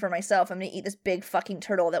hunting for myself. I'm gonna eat this big fucking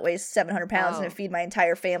turtle that weighs 700 pounds and feed my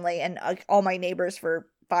entire family and all my neighbors for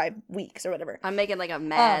 5 weeks or whatever. I'm making, like, a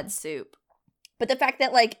mad soup. But the fact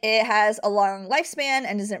that, like, it has a long lifespan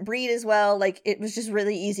and doesn't breed as well, like, it was just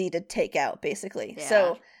really easy to take out, basically. Yeah.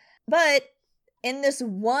 So, but in this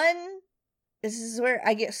is where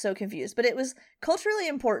I get so confused, but it was culturally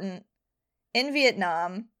important in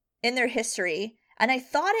Vietnam, in their history, and I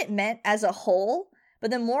thought it meant as a whole,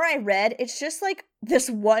 But the more I read, it's just like this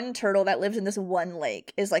one turtle that lives in this one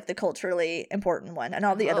lake is like the culturally important one, and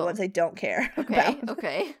all the other ones I don't care about.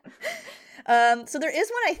 Okay. So there is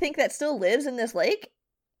one I think that still lives in this lake.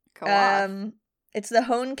 Go off. It's the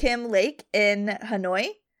Hon Kim Lake in Hanoi.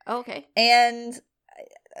 Oh, okay. And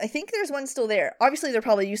I think there's one still there. Obviously, there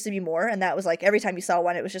probably used to be more, and that was like every time you saw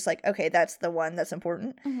one, it was just like, okay, that's the one that's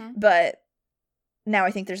important. Mm-hmm. But now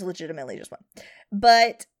I think there's legitimately just one.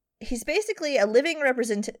 But he's basically a living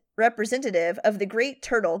representative of the great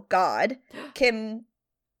turtle god, Kim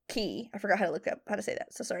Ki. I forgot how to say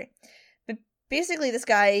that, so sorry. But basically, this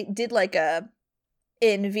guy did like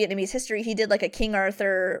in Vietnamese history, he did like a King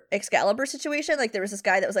Arthur Excalibur situation. Like there was this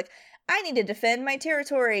guy that was like, I need to defend my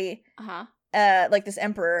territory. Like this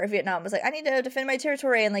emperor of Vietnam was like, I need to defend my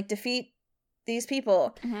territory and like defeat these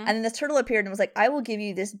people. Mm-hmm. And then this turtle appeared and was like, I will give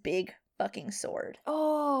you this big fucking sword.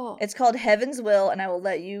 Oh. It's called Heaven's Will, and I will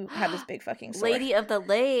let you have this big fucking sword. Lady of the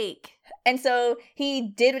Lake. And so he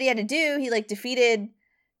did what he had to do. He like defeated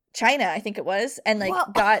China, I think it was, and like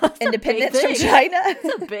got independence from China.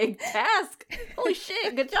 That's a big task. Holy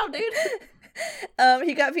shit, good job, dude.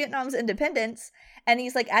 He got Vietnam's independence, and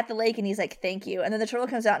he's like at the lake, and he's like, "Thank you." And then the turtle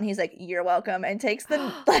comes out, and he's like, "You're welcome," and takes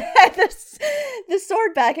the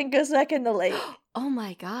sword back and goes back in the lake. Oh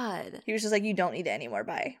my god! He was just like, "You don't need it anymore."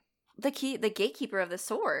 Bye. The gatekeeper of the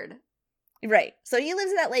sword. Right. So he lives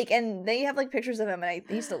in that lake, and they have like pictures of him, and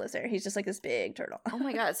he still lives there. He's just like this big turtle. Oh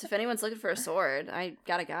my god. So if anyone's looking for a sword, I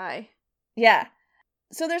got a guy. Yeah.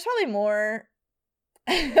 So there's probably more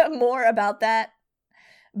about that,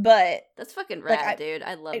 but that's fucking rad, dude.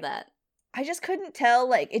 I love that. I just couldn't tell.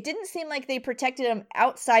 Like, it didn't seem like they protected him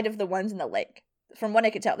outside of the ones in the lake. From what I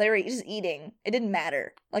could tell, they were just eating. It didn't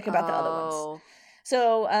matter like about the other ones.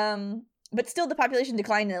 So, but still, the population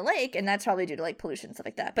declined in the lake, and that's probably due to like pollution and stuff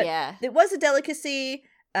like that. But yeah, it was a delicacy.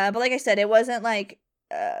 But like I said, it wasn't like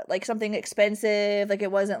something expensive. Like it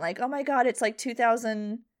wasn't like, oh my god, it's like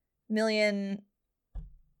 2,000 million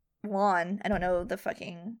won. I don't know the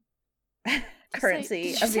fucking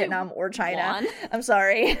currency of Vietnam or China. Won? I'm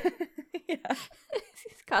sorry. Yeah.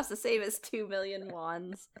 It costs the same as 2 million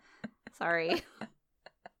wons. Sorry.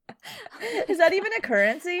 Is that even a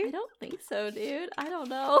currency? I don't think so, dude. I don't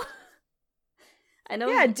know. I know.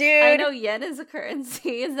 Yeah, dude. I know yen is a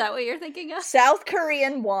currency. Is that what you're thinking of? South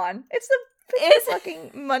Korean won. It's the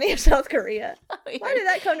fucking money of South Korea. Oh, why did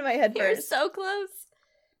that come to my head first? You're so close.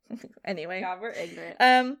 Anyway. God, we're ignorant.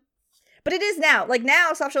 But it is now. Like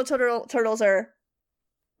now, softshell turtles are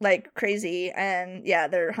like crazy, and yeah,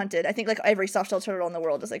 they're hunted. I think like every softshell turtle in the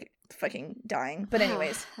world is like fucking dying. But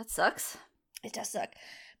anyways, that sucks. It does suck.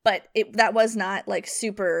 But that was not like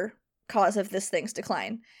super cause of this thing's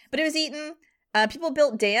decline. But it was eaten. People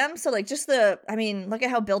built dams, so like just look at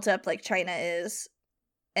how built up like China is,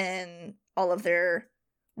 and all of their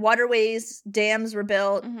waterways, dams were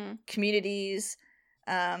built, communities.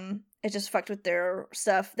 It just fucked with their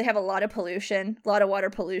stuff. They have a lot of pollution, a lot of water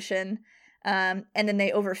pollution, and then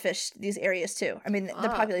they overfished these areas too. I mean, the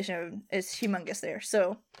population is humongous there,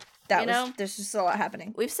 so there's just a lot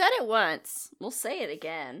happening. We've said it once. We'll say it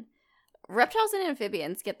again. Reptiles and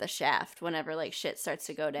amphibians get the shaft whenever like shit starts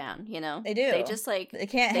to go down. You know, they do. They just like they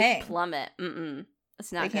can't hang. Plummet.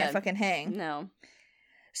 It's not. They can't fucking hang. No.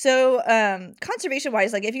 So, conservation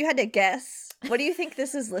wise, like if you had to guess, what do you think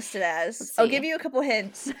this is listed as? I'll give you a couple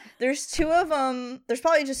hints. There's two of them. There's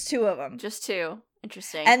probably just two of them. Just two.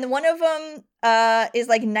 Interesting. And one of them is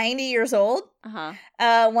like 90 years old.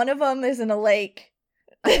 One of them is in a lake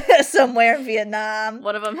somewhere in Vietnam.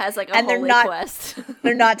 One of them has like a holy quest.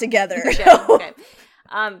 They're not together. Okay.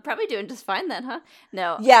 Probably doing just fine then, huh?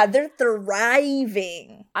 No. Yeah, they're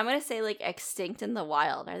thriving. I'm gonna say like extinct in the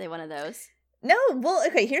wild. Are they one of those? No, well,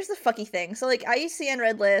 okay, here's the fucky thing. So, like, IUCN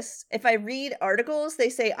Red List, if I read articles, they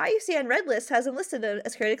say IUCN Red List has them listed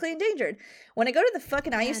as critically endangered. When I go to the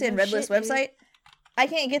fucking IUCN Red List website, I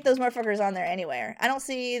can't get those motherfuckers on there anywhere. I don't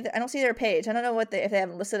see their page. I don't know if they have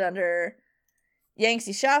them listed under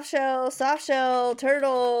Yangtze softshell,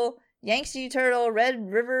 turtle, Yangtze turtle,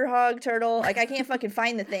 red river hog turtle. Like, I can't fucking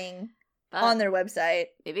find the thing on their website.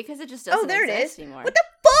 Maybe because it just doesn't exist anymore. What the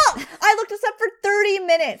fuck? I looked this up for 30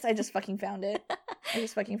 minutes. I just fucking found it.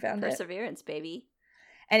 Perseverance, baby.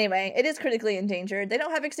 Anyway, it is critically endangered. They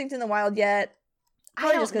don't have extinct in the wild yet.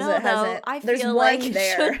 Probably just because it hasn't. There's one like it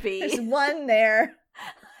there. Should be. There's one there.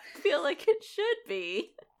 I feel like it should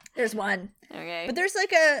be. There's one. Okay. But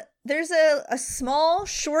there's a small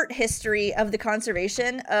short history of the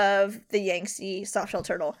conservation of the Yangtze softshell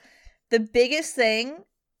turtle. The biggest thing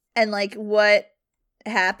and like what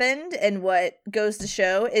happened and what goes to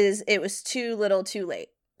show is it was too little too late.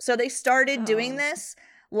 So they started doing this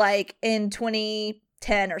like in 2015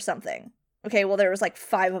 10 or something. Okay, well, there was like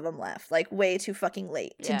 5 of them left, like way too fucking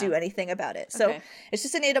late to do anything about it. So it's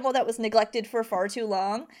just an animal that was neglected for far too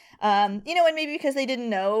long. And maybe because they didn't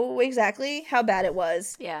know exactly how bad it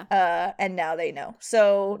was. Yeah. And now they know.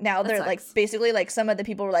 So now they're like, basically, like, some of the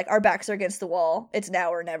people were like, our backs are against the wall. It's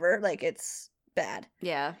now or never. Like, it's bad.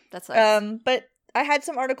 Yeah, that sucks. But I had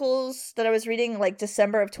some articles that I was reading like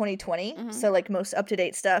December of 2020. Mm-hmm. So like most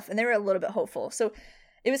up-to-date stuff. And they were a little bit hopeful. So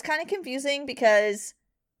it was kind of confusing because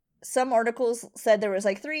some articles said there was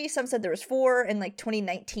like 3, some said there was 4 in like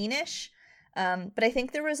 2019-ish. But I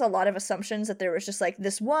think there was a lot of assumptions that there was just like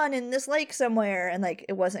this one in this lake somewhere, and like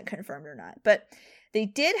it wasn't confirmed or not. But they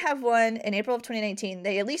did have one in April of 2019.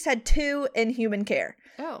 They at least had 2 in human care.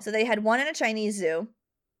 Oh. So they had one in a Chinese zoo.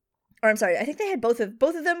 Or I'm sorry, I think they had both of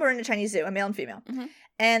them were in a Chinese zoo, a male and female. Mm-hmm.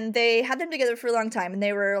 And they had them together for a long time, and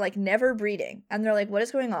they were like never breeding. And they're like, what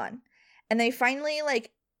is going on? And they finally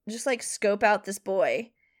like just like scope out this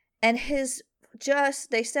boy. And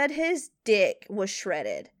they said his dick was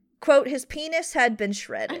shredded. Quote, his penis had been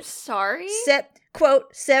shredded. I'm sorry?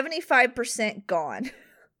 Quote, 75% gone.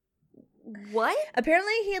 What?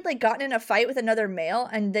 Apparently he had like gotten in a fight with another male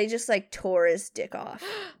and they just like tore his dick off.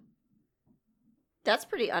 That's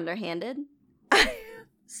pretty underhanded.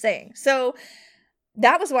 Saying. So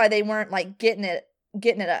that was why they weren't like getting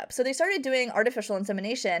it up. So they started doing artificial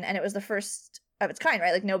insemination, and it was the first of its kind,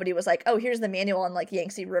 right? Like nobody was like, oh, here's the manual on like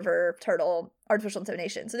Yangtze River turtle artificial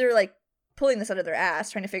insemination. So they were like pulling this out of their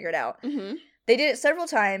ass, trying to figure it out. Mm-hmm. They did it several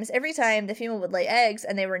times. Every time the female would lay eggs,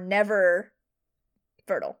 and they were never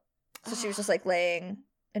fertile. So she was just like laying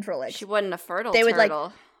infertile eggs. She wasn't a fertile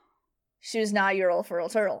turtle. She was not your old fertile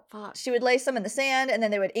turtle. Fuck. She would lay some in the sand, and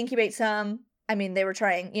then they would incubate some. I mean, they were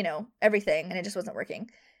trying, everything, and it just wasn't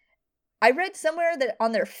working. I read somewhere that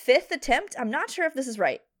on their 5th attempt, I'm not sure if this is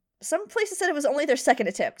right. Some places said it was only their 2nd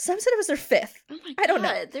attempt. Some said it was their 5th. Oh my God. I don't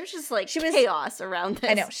know. There's just like chaos around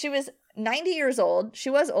this. I know. She was 90 years old.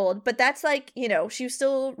 She was old, but that's like, she was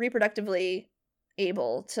still reproductively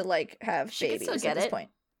able to like have babies at this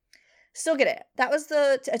point. Still get it. That was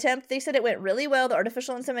the attempt. They said it went really well, the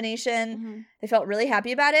artificial insemination. Mm-hmm. They felt really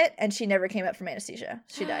happy about it, and she never came up from anesthesia.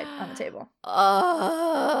 She died on the table.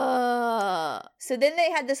 So then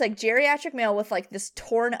they had this like geriatric male with like this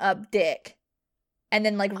torn up dick, and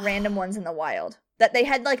then like random ones in the wild that they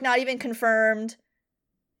had like not even confirmed.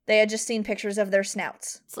 They had just seen pictures of their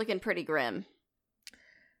snouts. It's looking pretty grim.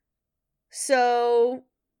 So,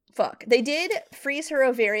 fuck. They did freeze her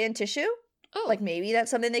ovarian tissue. Oh. Like, maybe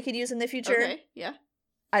that's something they could use in the future. Okay, yeah.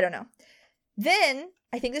 I don't know. Then,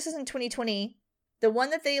 I think this is in 2020, the one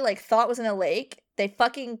that they, like, thought was in a lake, they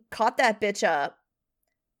fucking caught that bitch up,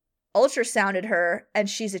 ultrasounded her, and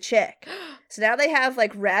she's a chick. So now they have,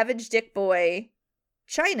 like, ravaged dick boy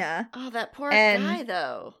China. Oh, that poor guy,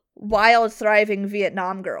 though. Wild, thriving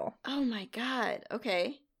Vietnam girl. Oh, my God.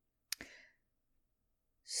 Okay.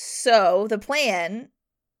 So, the plan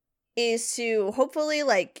is to hopefully,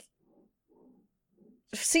 like,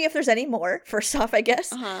 see if there's any more, first off, I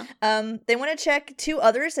guess. Uh-huh. They want to check 2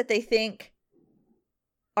 others that they think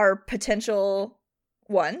are potential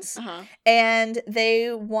ones. Uh-huh. And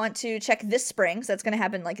they want to check this spring. So that's going to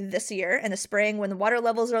happen like this year. In the spring, when the water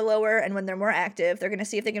levels are lower and when they're more active, they're going to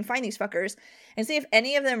see if they can find these fuckers and see if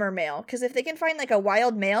any of them are male. Because if they can find like a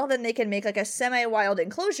wild male, then they can make like a semi-wild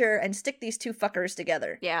enclosure and stick these 2 fuckers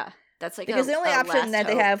together. Yeah. That's like because the only option that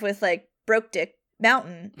they have with like Broke Dick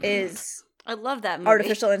Mountain is... I love that movie.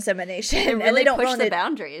 Artificial insemination. They really and they don't push the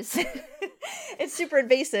boundaries. It's super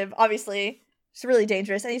invasive, obviously. It's really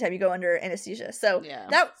dangerous anytime you go under anesthesia. So yeah.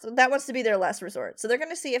 that wants to be their last resort. So they're going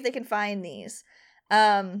to see if they can find these.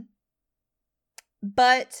 But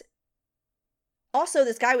also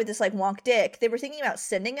this guy with this like wonk dick, they were thinking about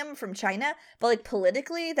sending him from China, but like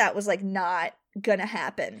politically that was like not gonna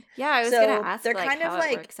happen. Yeah, I was gonna ask they're like, kind how of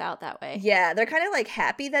like, it works out that way. Yeah, they're kind of like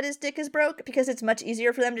happy that his dick is broke because it's much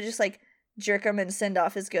easier for them to just like jerk him and send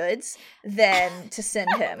off his goods than to send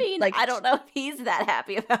him. I mean, like, I don't know if he's that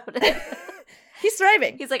happy about it. He's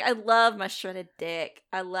thriving. He's like, I love my shredded dick.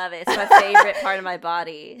 I love it. It's my favorite part of my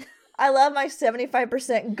body. I love my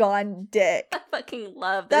 75% gone dick. I fucking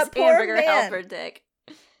love this that poor hamburger man. helper dick.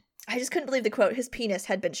 I just couldn't believe the quote, his penis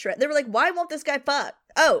had been shredded. They were like, why won't this guy fuck?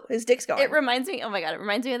 Oh, his dick's gone. It reminds me, oh my God, it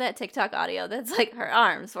reminds me of that TikTok audio that's like, her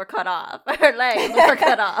arms were cut off. Her legs were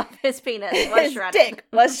cut off. His penis was his shredded. His dick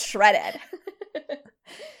was shredded.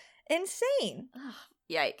 Insane.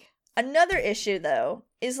 Yike. Another issue, though,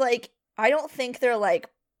 is like, I don't think they're like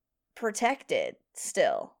protected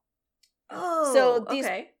still. Oh, so these,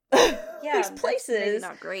 okay. These places maybe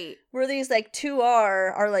not great. where these like 2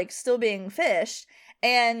 are like still being fished,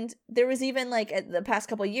 And there was even, like, at the past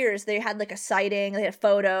couple of years, they had, like, a sighting, they had a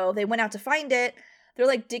photo, they went out to find it. They're,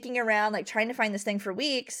 like, digging around, like, trying to find this thing for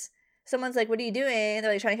weeks. Someone's like, what are you doing?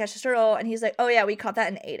 They're, like, trying to catch this turtle. And he's like, oh, yeah, we caught that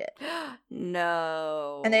and ate it.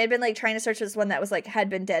 No. And they had been, like, trying to search this one that was, like, had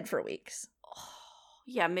been dead for weeks.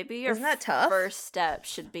 Yeah, maybe your Isn't that tough? first step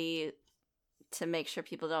should be to make sure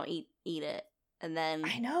people don't eat it. And then...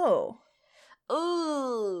 I know.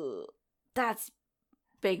 Ooh. That's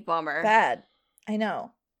big bummer. Bad. I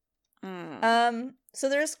know. So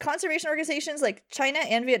there's conservation organizations like China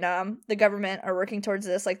and Vietnam, the government, are working towards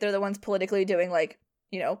this. Like, they're the ones politically doing, like,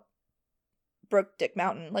 you know, Broke Dick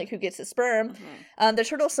Mountain, like, who gets his sperm. The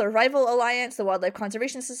Turtle Survival Alliance, the Wildlife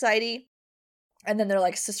Conservation Society, and then their,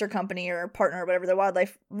 like, sister company or partner or whatever, the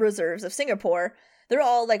Wildlife Reserves of Singapore. They're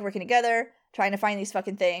all, like, working together, trying to find these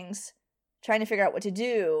fucking things, trying to figure out what to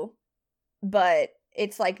do, but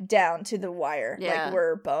it's, like, down to the wire. Yeah. Like,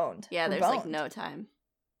 we're boned. Yeah, there's, like, no time.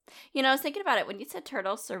 You know, I was thinking about it. When you said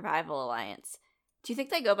Turtle Survival Alliance, do you think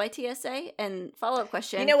they go by TSA? And follow-up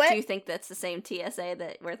question, you know what? Do you think that's the same TSA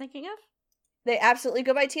that we're thinking of? They absolutely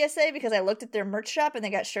go by TSA because I looked at their merch shop and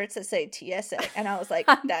they got shirts that say TSA. And I was like,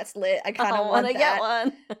 that's lit. I kind of want to get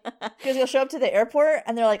one. Because you'll show up to the airport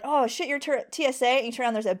and they're like, oh, shit, you're TSA. And you turn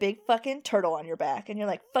around, there's a big fucking turtle on your back. And you're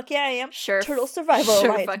like, fuck yeah, I am. Sure. Turtle Survival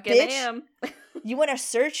Alliance, fucking bitch. am. You want to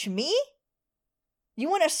search me? You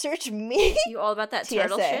want to search me? You all about that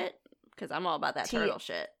turtle shit? Because I'm all about that turtle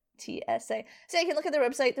shit. TSA. So you can look at their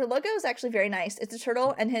website. Their logo is actually very nice. It's a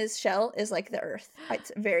turtle and his shell is like the earth.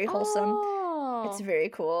 It's very wholesome. Oh. It's very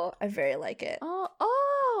cool. I very like it.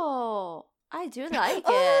 Oh, I do like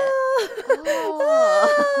it.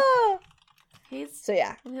 Oh. So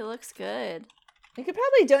yeah. He looks good. You could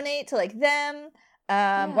probably donate to like them,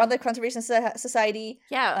 Wildlife Conservation Society.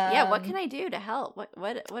 Yeah. What can I do to help? What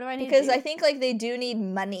do I need? Because I think like they do need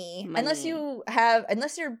money. Unless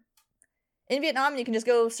you're in Vietnam, you can just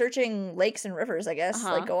go searching lakes and rivers, I guess.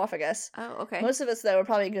 Like, go off, I guess. Oh, okay. Most of us, though, are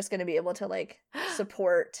probably just going to be able to, like,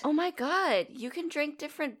 support. Oh, my God. You can drink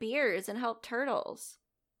different beers and help turtles.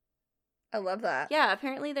 I love that. Yeah,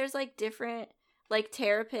 apparently there's, like, different, like,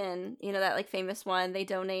 Terrapin, you know, that, like, famous one. They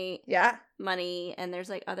donate money, and there's,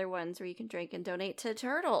 like, other ones where you can drink and donate to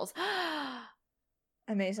turtles.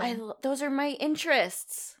 Amazing. Those are my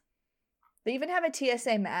interests. They even have a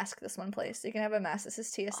TSA mask, this one place. You can have a mask that says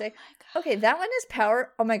TSA. Oh my God. Okay, that one is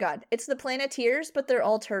power. Oh my God. It's the Planeteers, but they're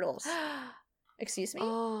all turtles. Excuse me?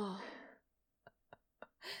 Oh.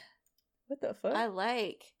 What the fuck?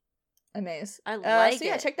 Amazing. I like so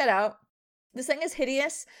yeah, check that out. This thing is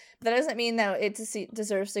hideous, but that doesn't mean that it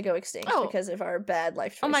deserves to go extinct because of our bad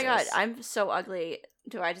life choices. Oh my God, I'm so ugly.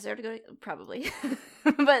 Do I deserve to go? Probably.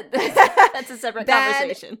 But that's a separate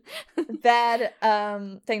conversation. Bad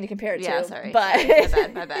thing to compare it to. Yeah, sorry.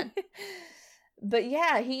 But My bad. But yeah,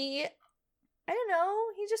 I don't know,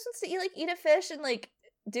 he just wants to eat a fish and like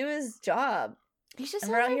do his job. He's just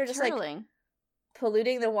out here turtling. Just like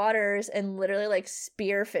polluting the waters and literally like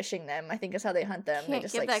spear fishing them, I think is how they hunt them. Can't they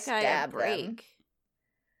just give like that guy stab a break. them.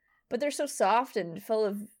 But they're so soft and full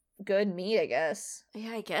of good meat, I guess.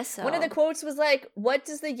 Yeah, I guess so. One of the quotes was like, what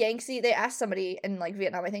does the Yangtze, they asked somebody in like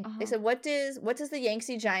Vietnam, I think, they said, what does the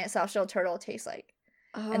Yangtze giant soft-shelled turtle taste like?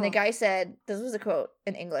 Oh. And the guy said, this was a quote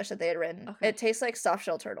in English that they had written, it tastes like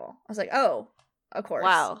soft-shelled turtle. I was like, oh, of course.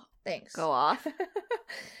 Wow. Thanks. Go off.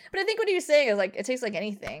 But I think what he was saying is like, it tastes like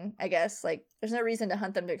anything, I guess. Like, there's no reason to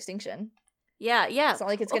hunt them to extinction. Yeah. It's not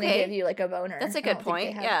like it's going to give you like a boner. That's a good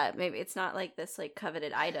point. Yeah, maybe it's not like this like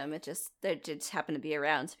coveted item. They just happen to be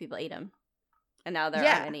around, so people ate them. And now there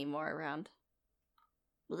aren't any more around.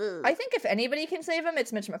 Ugh. I think if anybody can save him,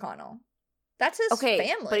 it's Mitch McConnell. That's his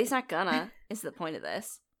family. But he's not gonna, is the point of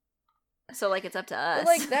this. So, like, it's up to us. But,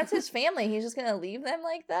 like, that's his family. He's just gonna leave them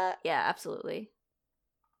like that? Yeah, absolutely.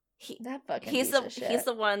 He's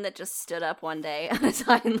the one that just stood up one day on his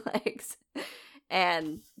hind legs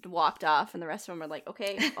and walked off, and the rest of them were like,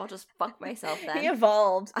 okay, I'll just fuck myself then. He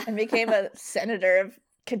evolved and became a senator of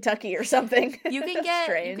Kentucky or something. You can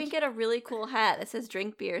get a really cool hat that says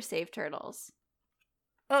 "Drink beer, save turtles."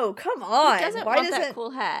 Oh, come on! Who doesn't want that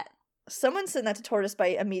cool hat? Someone sent that to Tortoise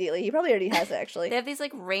Bite immediately. He probably already has it, actually. They have these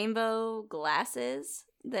like rainbow glasses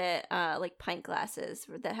that like pint glasses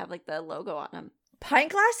that have like the logo on them.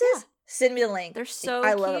 Pint glasses? Yeah. Send me the link. They're so I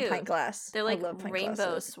cute. love a pint glass. They're like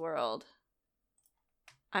rainbow swirled.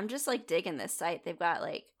 I'm just like digging this site. They've got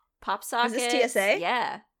like pop sockets. Is this TSA?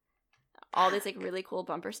 Yeah. All these like really cool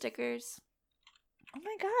bumper stickers. Oh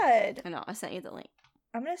my God. I know. I sent you the link.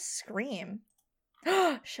 I'm gonna scream.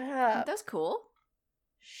 Shut up. That's cool.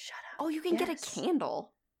 Shut up. Oh, you can get a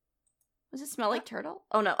candle. Does it smell like turtle?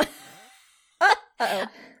 Oh no. Uh-oh.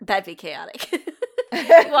 That'd be chaotic.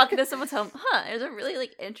 You walk into someone's home, there's a really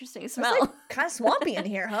like interesting smell. It's like, kind of swampy in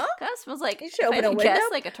here, huh? Kind of smells like, you should open a window. Guess,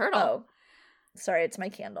 like a turtle. Oh, sorry, it's my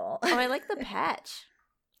candle. Oh, I like the patch.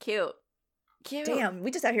 Cute. Damn,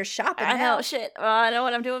 we just out here shopping. I know, shit. I know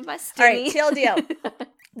what I'm doing with my skinny. All right, TLDL.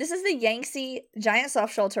 This is the Yangtze giant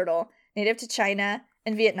soft-shell turtle, native to China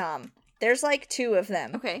and Vietnam. There's like 2 of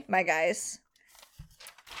them. Okay. My guys.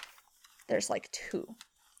 There's like 2.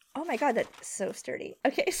 Oh my god, that's so sturdy.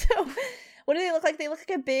 Okay, so what do they look like? They look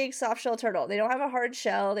like a big soft-shell turtle. They don't have a hard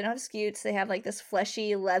shell. They don't have scutes. They have like this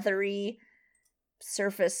fleshy, leathery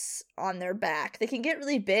surface on their back. They can get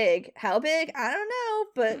really big. How big? I don't know,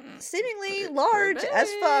 but seemingly large as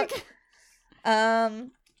fuck.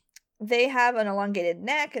 They have an elongated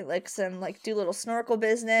neck. It lets them like do little snorkel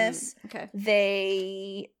business. Okay.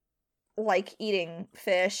 They like eating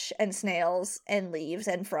fish and snails and leaves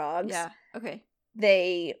and frogs. Yeah. Okay.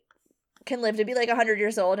 They can live to be like 100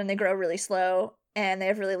 years old, and they grow really slow, and they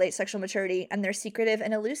have really late sexual maturity, and they're secretive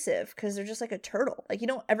and elusive because they're just like a turtle. Like, you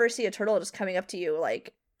don't ever see a turtle just coming up to you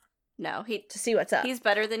like to see what's up. He's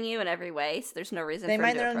better than you in every way, so there's no reason for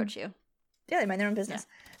him to approach you. Yeah, they mind their own business.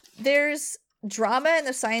 Yeah. There's drama in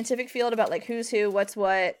the scientific field about like who's who, what's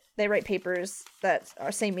what. They write papers that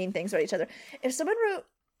are saying mean things about each other. If someone wrote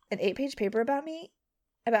an 8-page paper about me,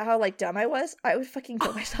 about how like dumb I was, I would fucking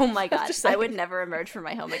kill myself. Oh my god, I would never emerge from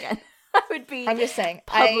my home again. I would be. I'm just saying,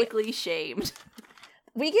 publicly shamed.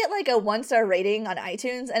 We get like a 1-star rating on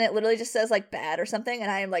iTunes, and it literally just says like bad or something,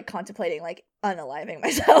 and I am like contemplating like unaliving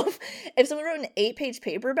myself. If someone wrote an 8-page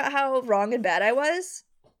paper about how wrong and bad I was,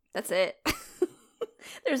 that's it.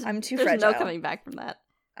 I'm too fragile. There's no coming back from that.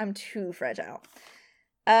 I'm too fragile.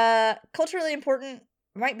 Culturally important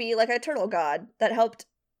might be like a turtle god that helped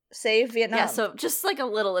save Vietnam. Yeah, so just like a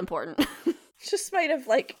little important. Just might have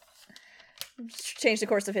like changed the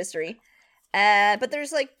course of history. But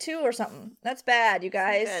there's like 2 or something. That's bad, you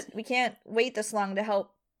guys. Good. We can't wait this long to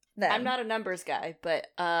help them. I'm not a numbers guy, but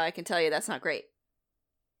I can tell you that's not great.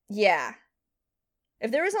 Yeah.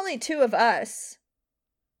 If there was only 2 of us,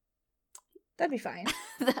 that'd be fine.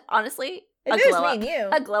 Honestly, if it was me and you.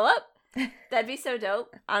 A glow up? That'd be so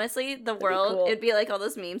dope. Honestly, the world, cool. It'd be like all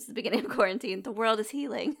those memes at the beginning of quarantine. The world is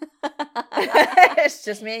healing. It's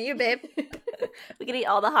just me and you, babe. We could eat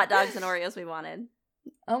all the hot dogs and Oreos we wanted.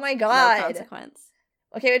 Oh my god. No consequence.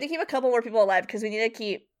 Okay, we have to keep a couple more people alive because we need to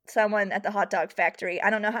keep someone at the hot dog factory. I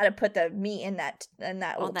don't know how to put the meat in that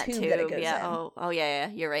little tube that it goes in. Oh yeah,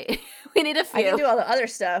 you're right. We need a few. I can do all the other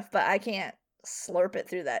stuff, but I can't slurp it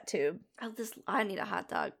through that tube. I need a hot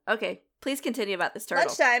dog. Okay, please continue about this turtle.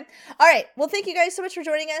 Lunchtime. All right. Well, thank you guys so much for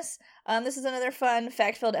joining us. This is another fun,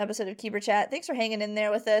 fact-filled episode of Keeper Chat. Thanks for hanging in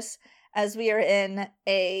there with us as we are in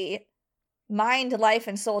a mind, life,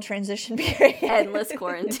 and soul transition period. Endless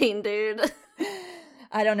quarantine, dude.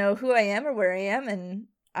 I don't know who I am or where I am, and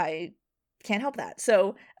I can't help that.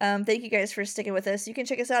 So thank you guys for sticking with us. You can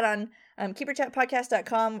check us out on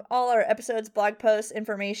keeperchatpodcast.com, all our episodes, blog posts,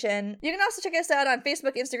 information. You can also check us out on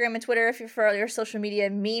Facebook, Instagram, and Twitter if you're for all your social media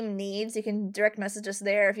meme needs. You can direct message us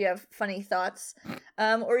there if you have funny thoughts.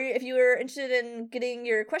 Or if you are interested in getting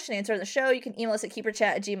your question answered on the show, you can email us at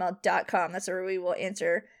keeperchat@gmail.com. That's where we will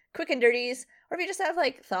answer quick and dirties. Or if you just have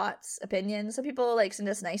like thoughts, opinions. Some people like send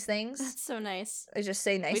us nice things. That's so nice. I just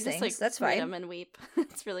say nice things. Like, that's read fine. Them and weep.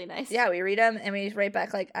 It's really nice. Yeah, we read them and we write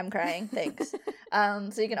back like, I'm crying. Thanks.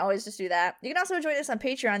 So you can always just do that. You can also join us on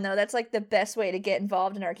Patreon though. That's like the best way to get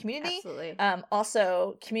involved in our community. Absolutely.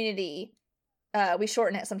 Also, community. We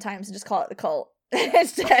shorten it sometimes and just call it the cult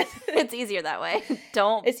instead. It's easier that way.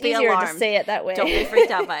 Don't. It's be easier alarmed. to say it that way. Don't be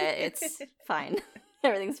freaked out by it. It's fine.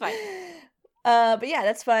 Everything's fine. But yeah,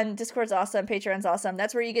 that's fun. Discord's awesome. Patreon's awesome.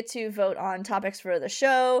 That's where you get to vote on topics for the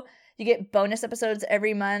show. You get bonus episodes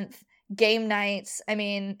every month, game nights. I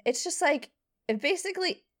mean, it's just like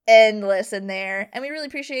basically endless in there. And we really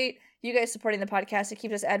appreciate you guys supporting the podcast. It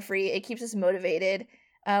keeps us ad free. It keeps us motivated.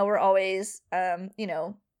 We're always,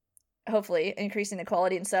 hopefully increasing the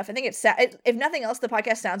quality and stuff. I think it's if nothing else, the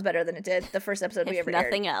podcast sounds better than it did the first episode we ever aired.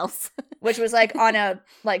 Nothing else, which was like on a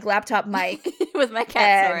like laptop mic with my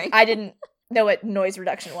cat snoring. I didn't know what noise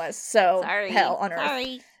reduction was, so sorry. Hell on earth.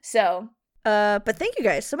 Sorry. So, but thank you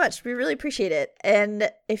guys so much. We really appreciate it.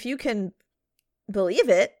 And if you can believe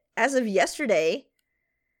it, as of yesterday,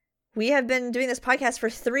 we have been doing this podcast for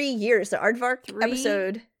 3 years. The Aardvark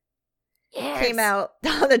episode came out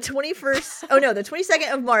on the 21st. Oh no, the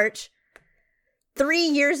 22nd of March. 3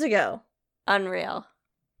 years ago. Unreal.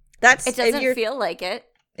 It doesn't feel like it.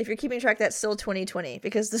 If you're keeping track, that's still 2020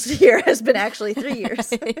 because this year has been actually 3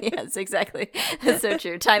 years. Yes, exactly. That's so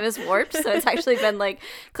true. Time is warped, so it's actually been like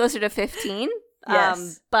closer to 15.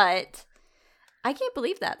 Yes. But I can't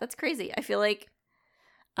believe that. That's crazy. I feel like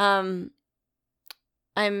I've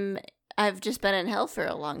just been in hell for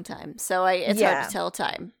a long time, so it's hard to tell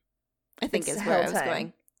time. I think is where I was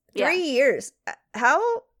going. 3 years.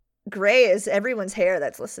 How gray is everyone's hair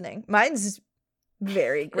that's listening? Mine's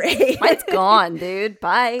very gray. Mine's gone, dude.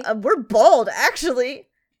 Bye. We're bald, actually.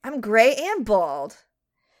 I'm gray and bald.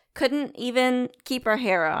 Couldn't even keep our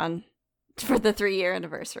hair on for the 3-year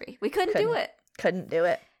anniversary. We couldn't do it. Couldn't do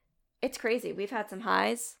it. It's crazy. We've had some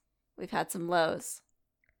highs. We've had some lows.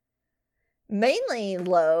 Mainly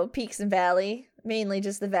low, peaks and valley. Mainly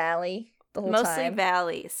just the valley the whole time. Mostly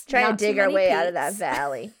valleys. Trying to dig our way out of that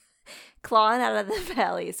valley. Clawing out of the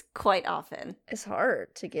valleys quite often. It's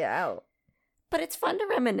hard to get out. But it's fun to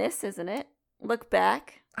reminisce, isn't it? Look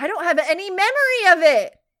back. I don't have any memory of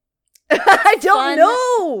it. I don't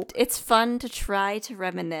know. It's fun to try to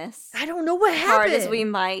reminisce. I don't know what happened. Hard as we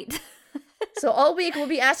might. So all week we'll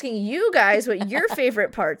be asking you guys what your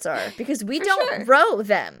favorite parts are because we don't row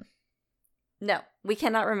them. No, we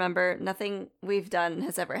cannot remember. Nothing we've done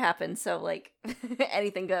has ever happened. So like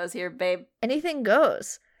anything goes here, babe. Anything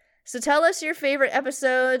goes. So tell us your favorite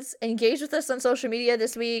episodes. Engage with us on social media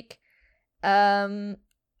this week.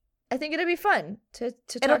 I think it'll be fun to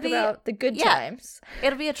talk about the good times.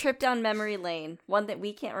 It'll be a trip down memory lane, one that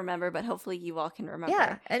we can't remember, but hopefully you all can remember.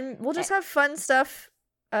 Yeah, and we'll just have fun stuff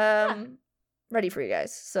ready for you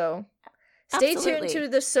guys. So stay tuned to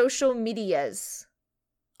the social medias.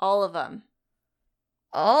 All of them.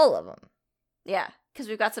 All of them. Yeah, because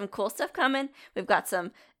we've got some cool stuff coming. We've got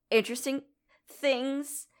some interesting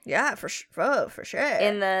things. Yeah, for sure.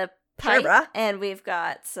 In the pipe, and we've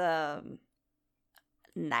got some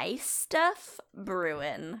nice stuff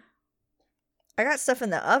brewing. I got stuff in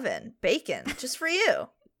the oven. Bacon. Just for you.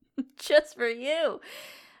 Just for you.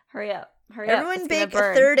 Hurry up. Everyone bake a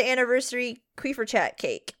 3rd anniversary Queefer Chat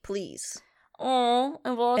cake, please. Oh,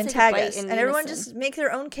 and we'll all tag us. And everyone just make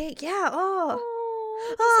their own cake. Yeah. Oh,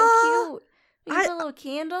 so cute. You got a little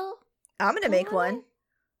candle? I'm going to make one.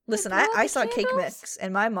 Listen, I saw cake mix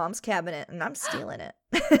in my mom's cabinet, and I'm stealing it.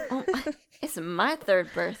 It's my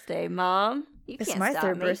 3rd birthday, Mom. It's my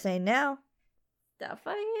 3rd birthday now. The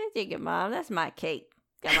fuck is you, Mom? That's my cake.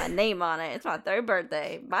 Got my name on it. It's my 3rd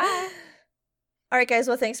birthday. Bye. All right, guys.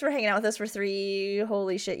 Well, thanks for hanging out with us for 3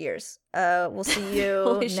 holy shit years. We'll see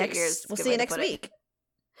you next. We'll see you next week.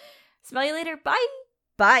 Smell you later. Bye.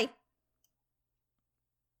 Bye.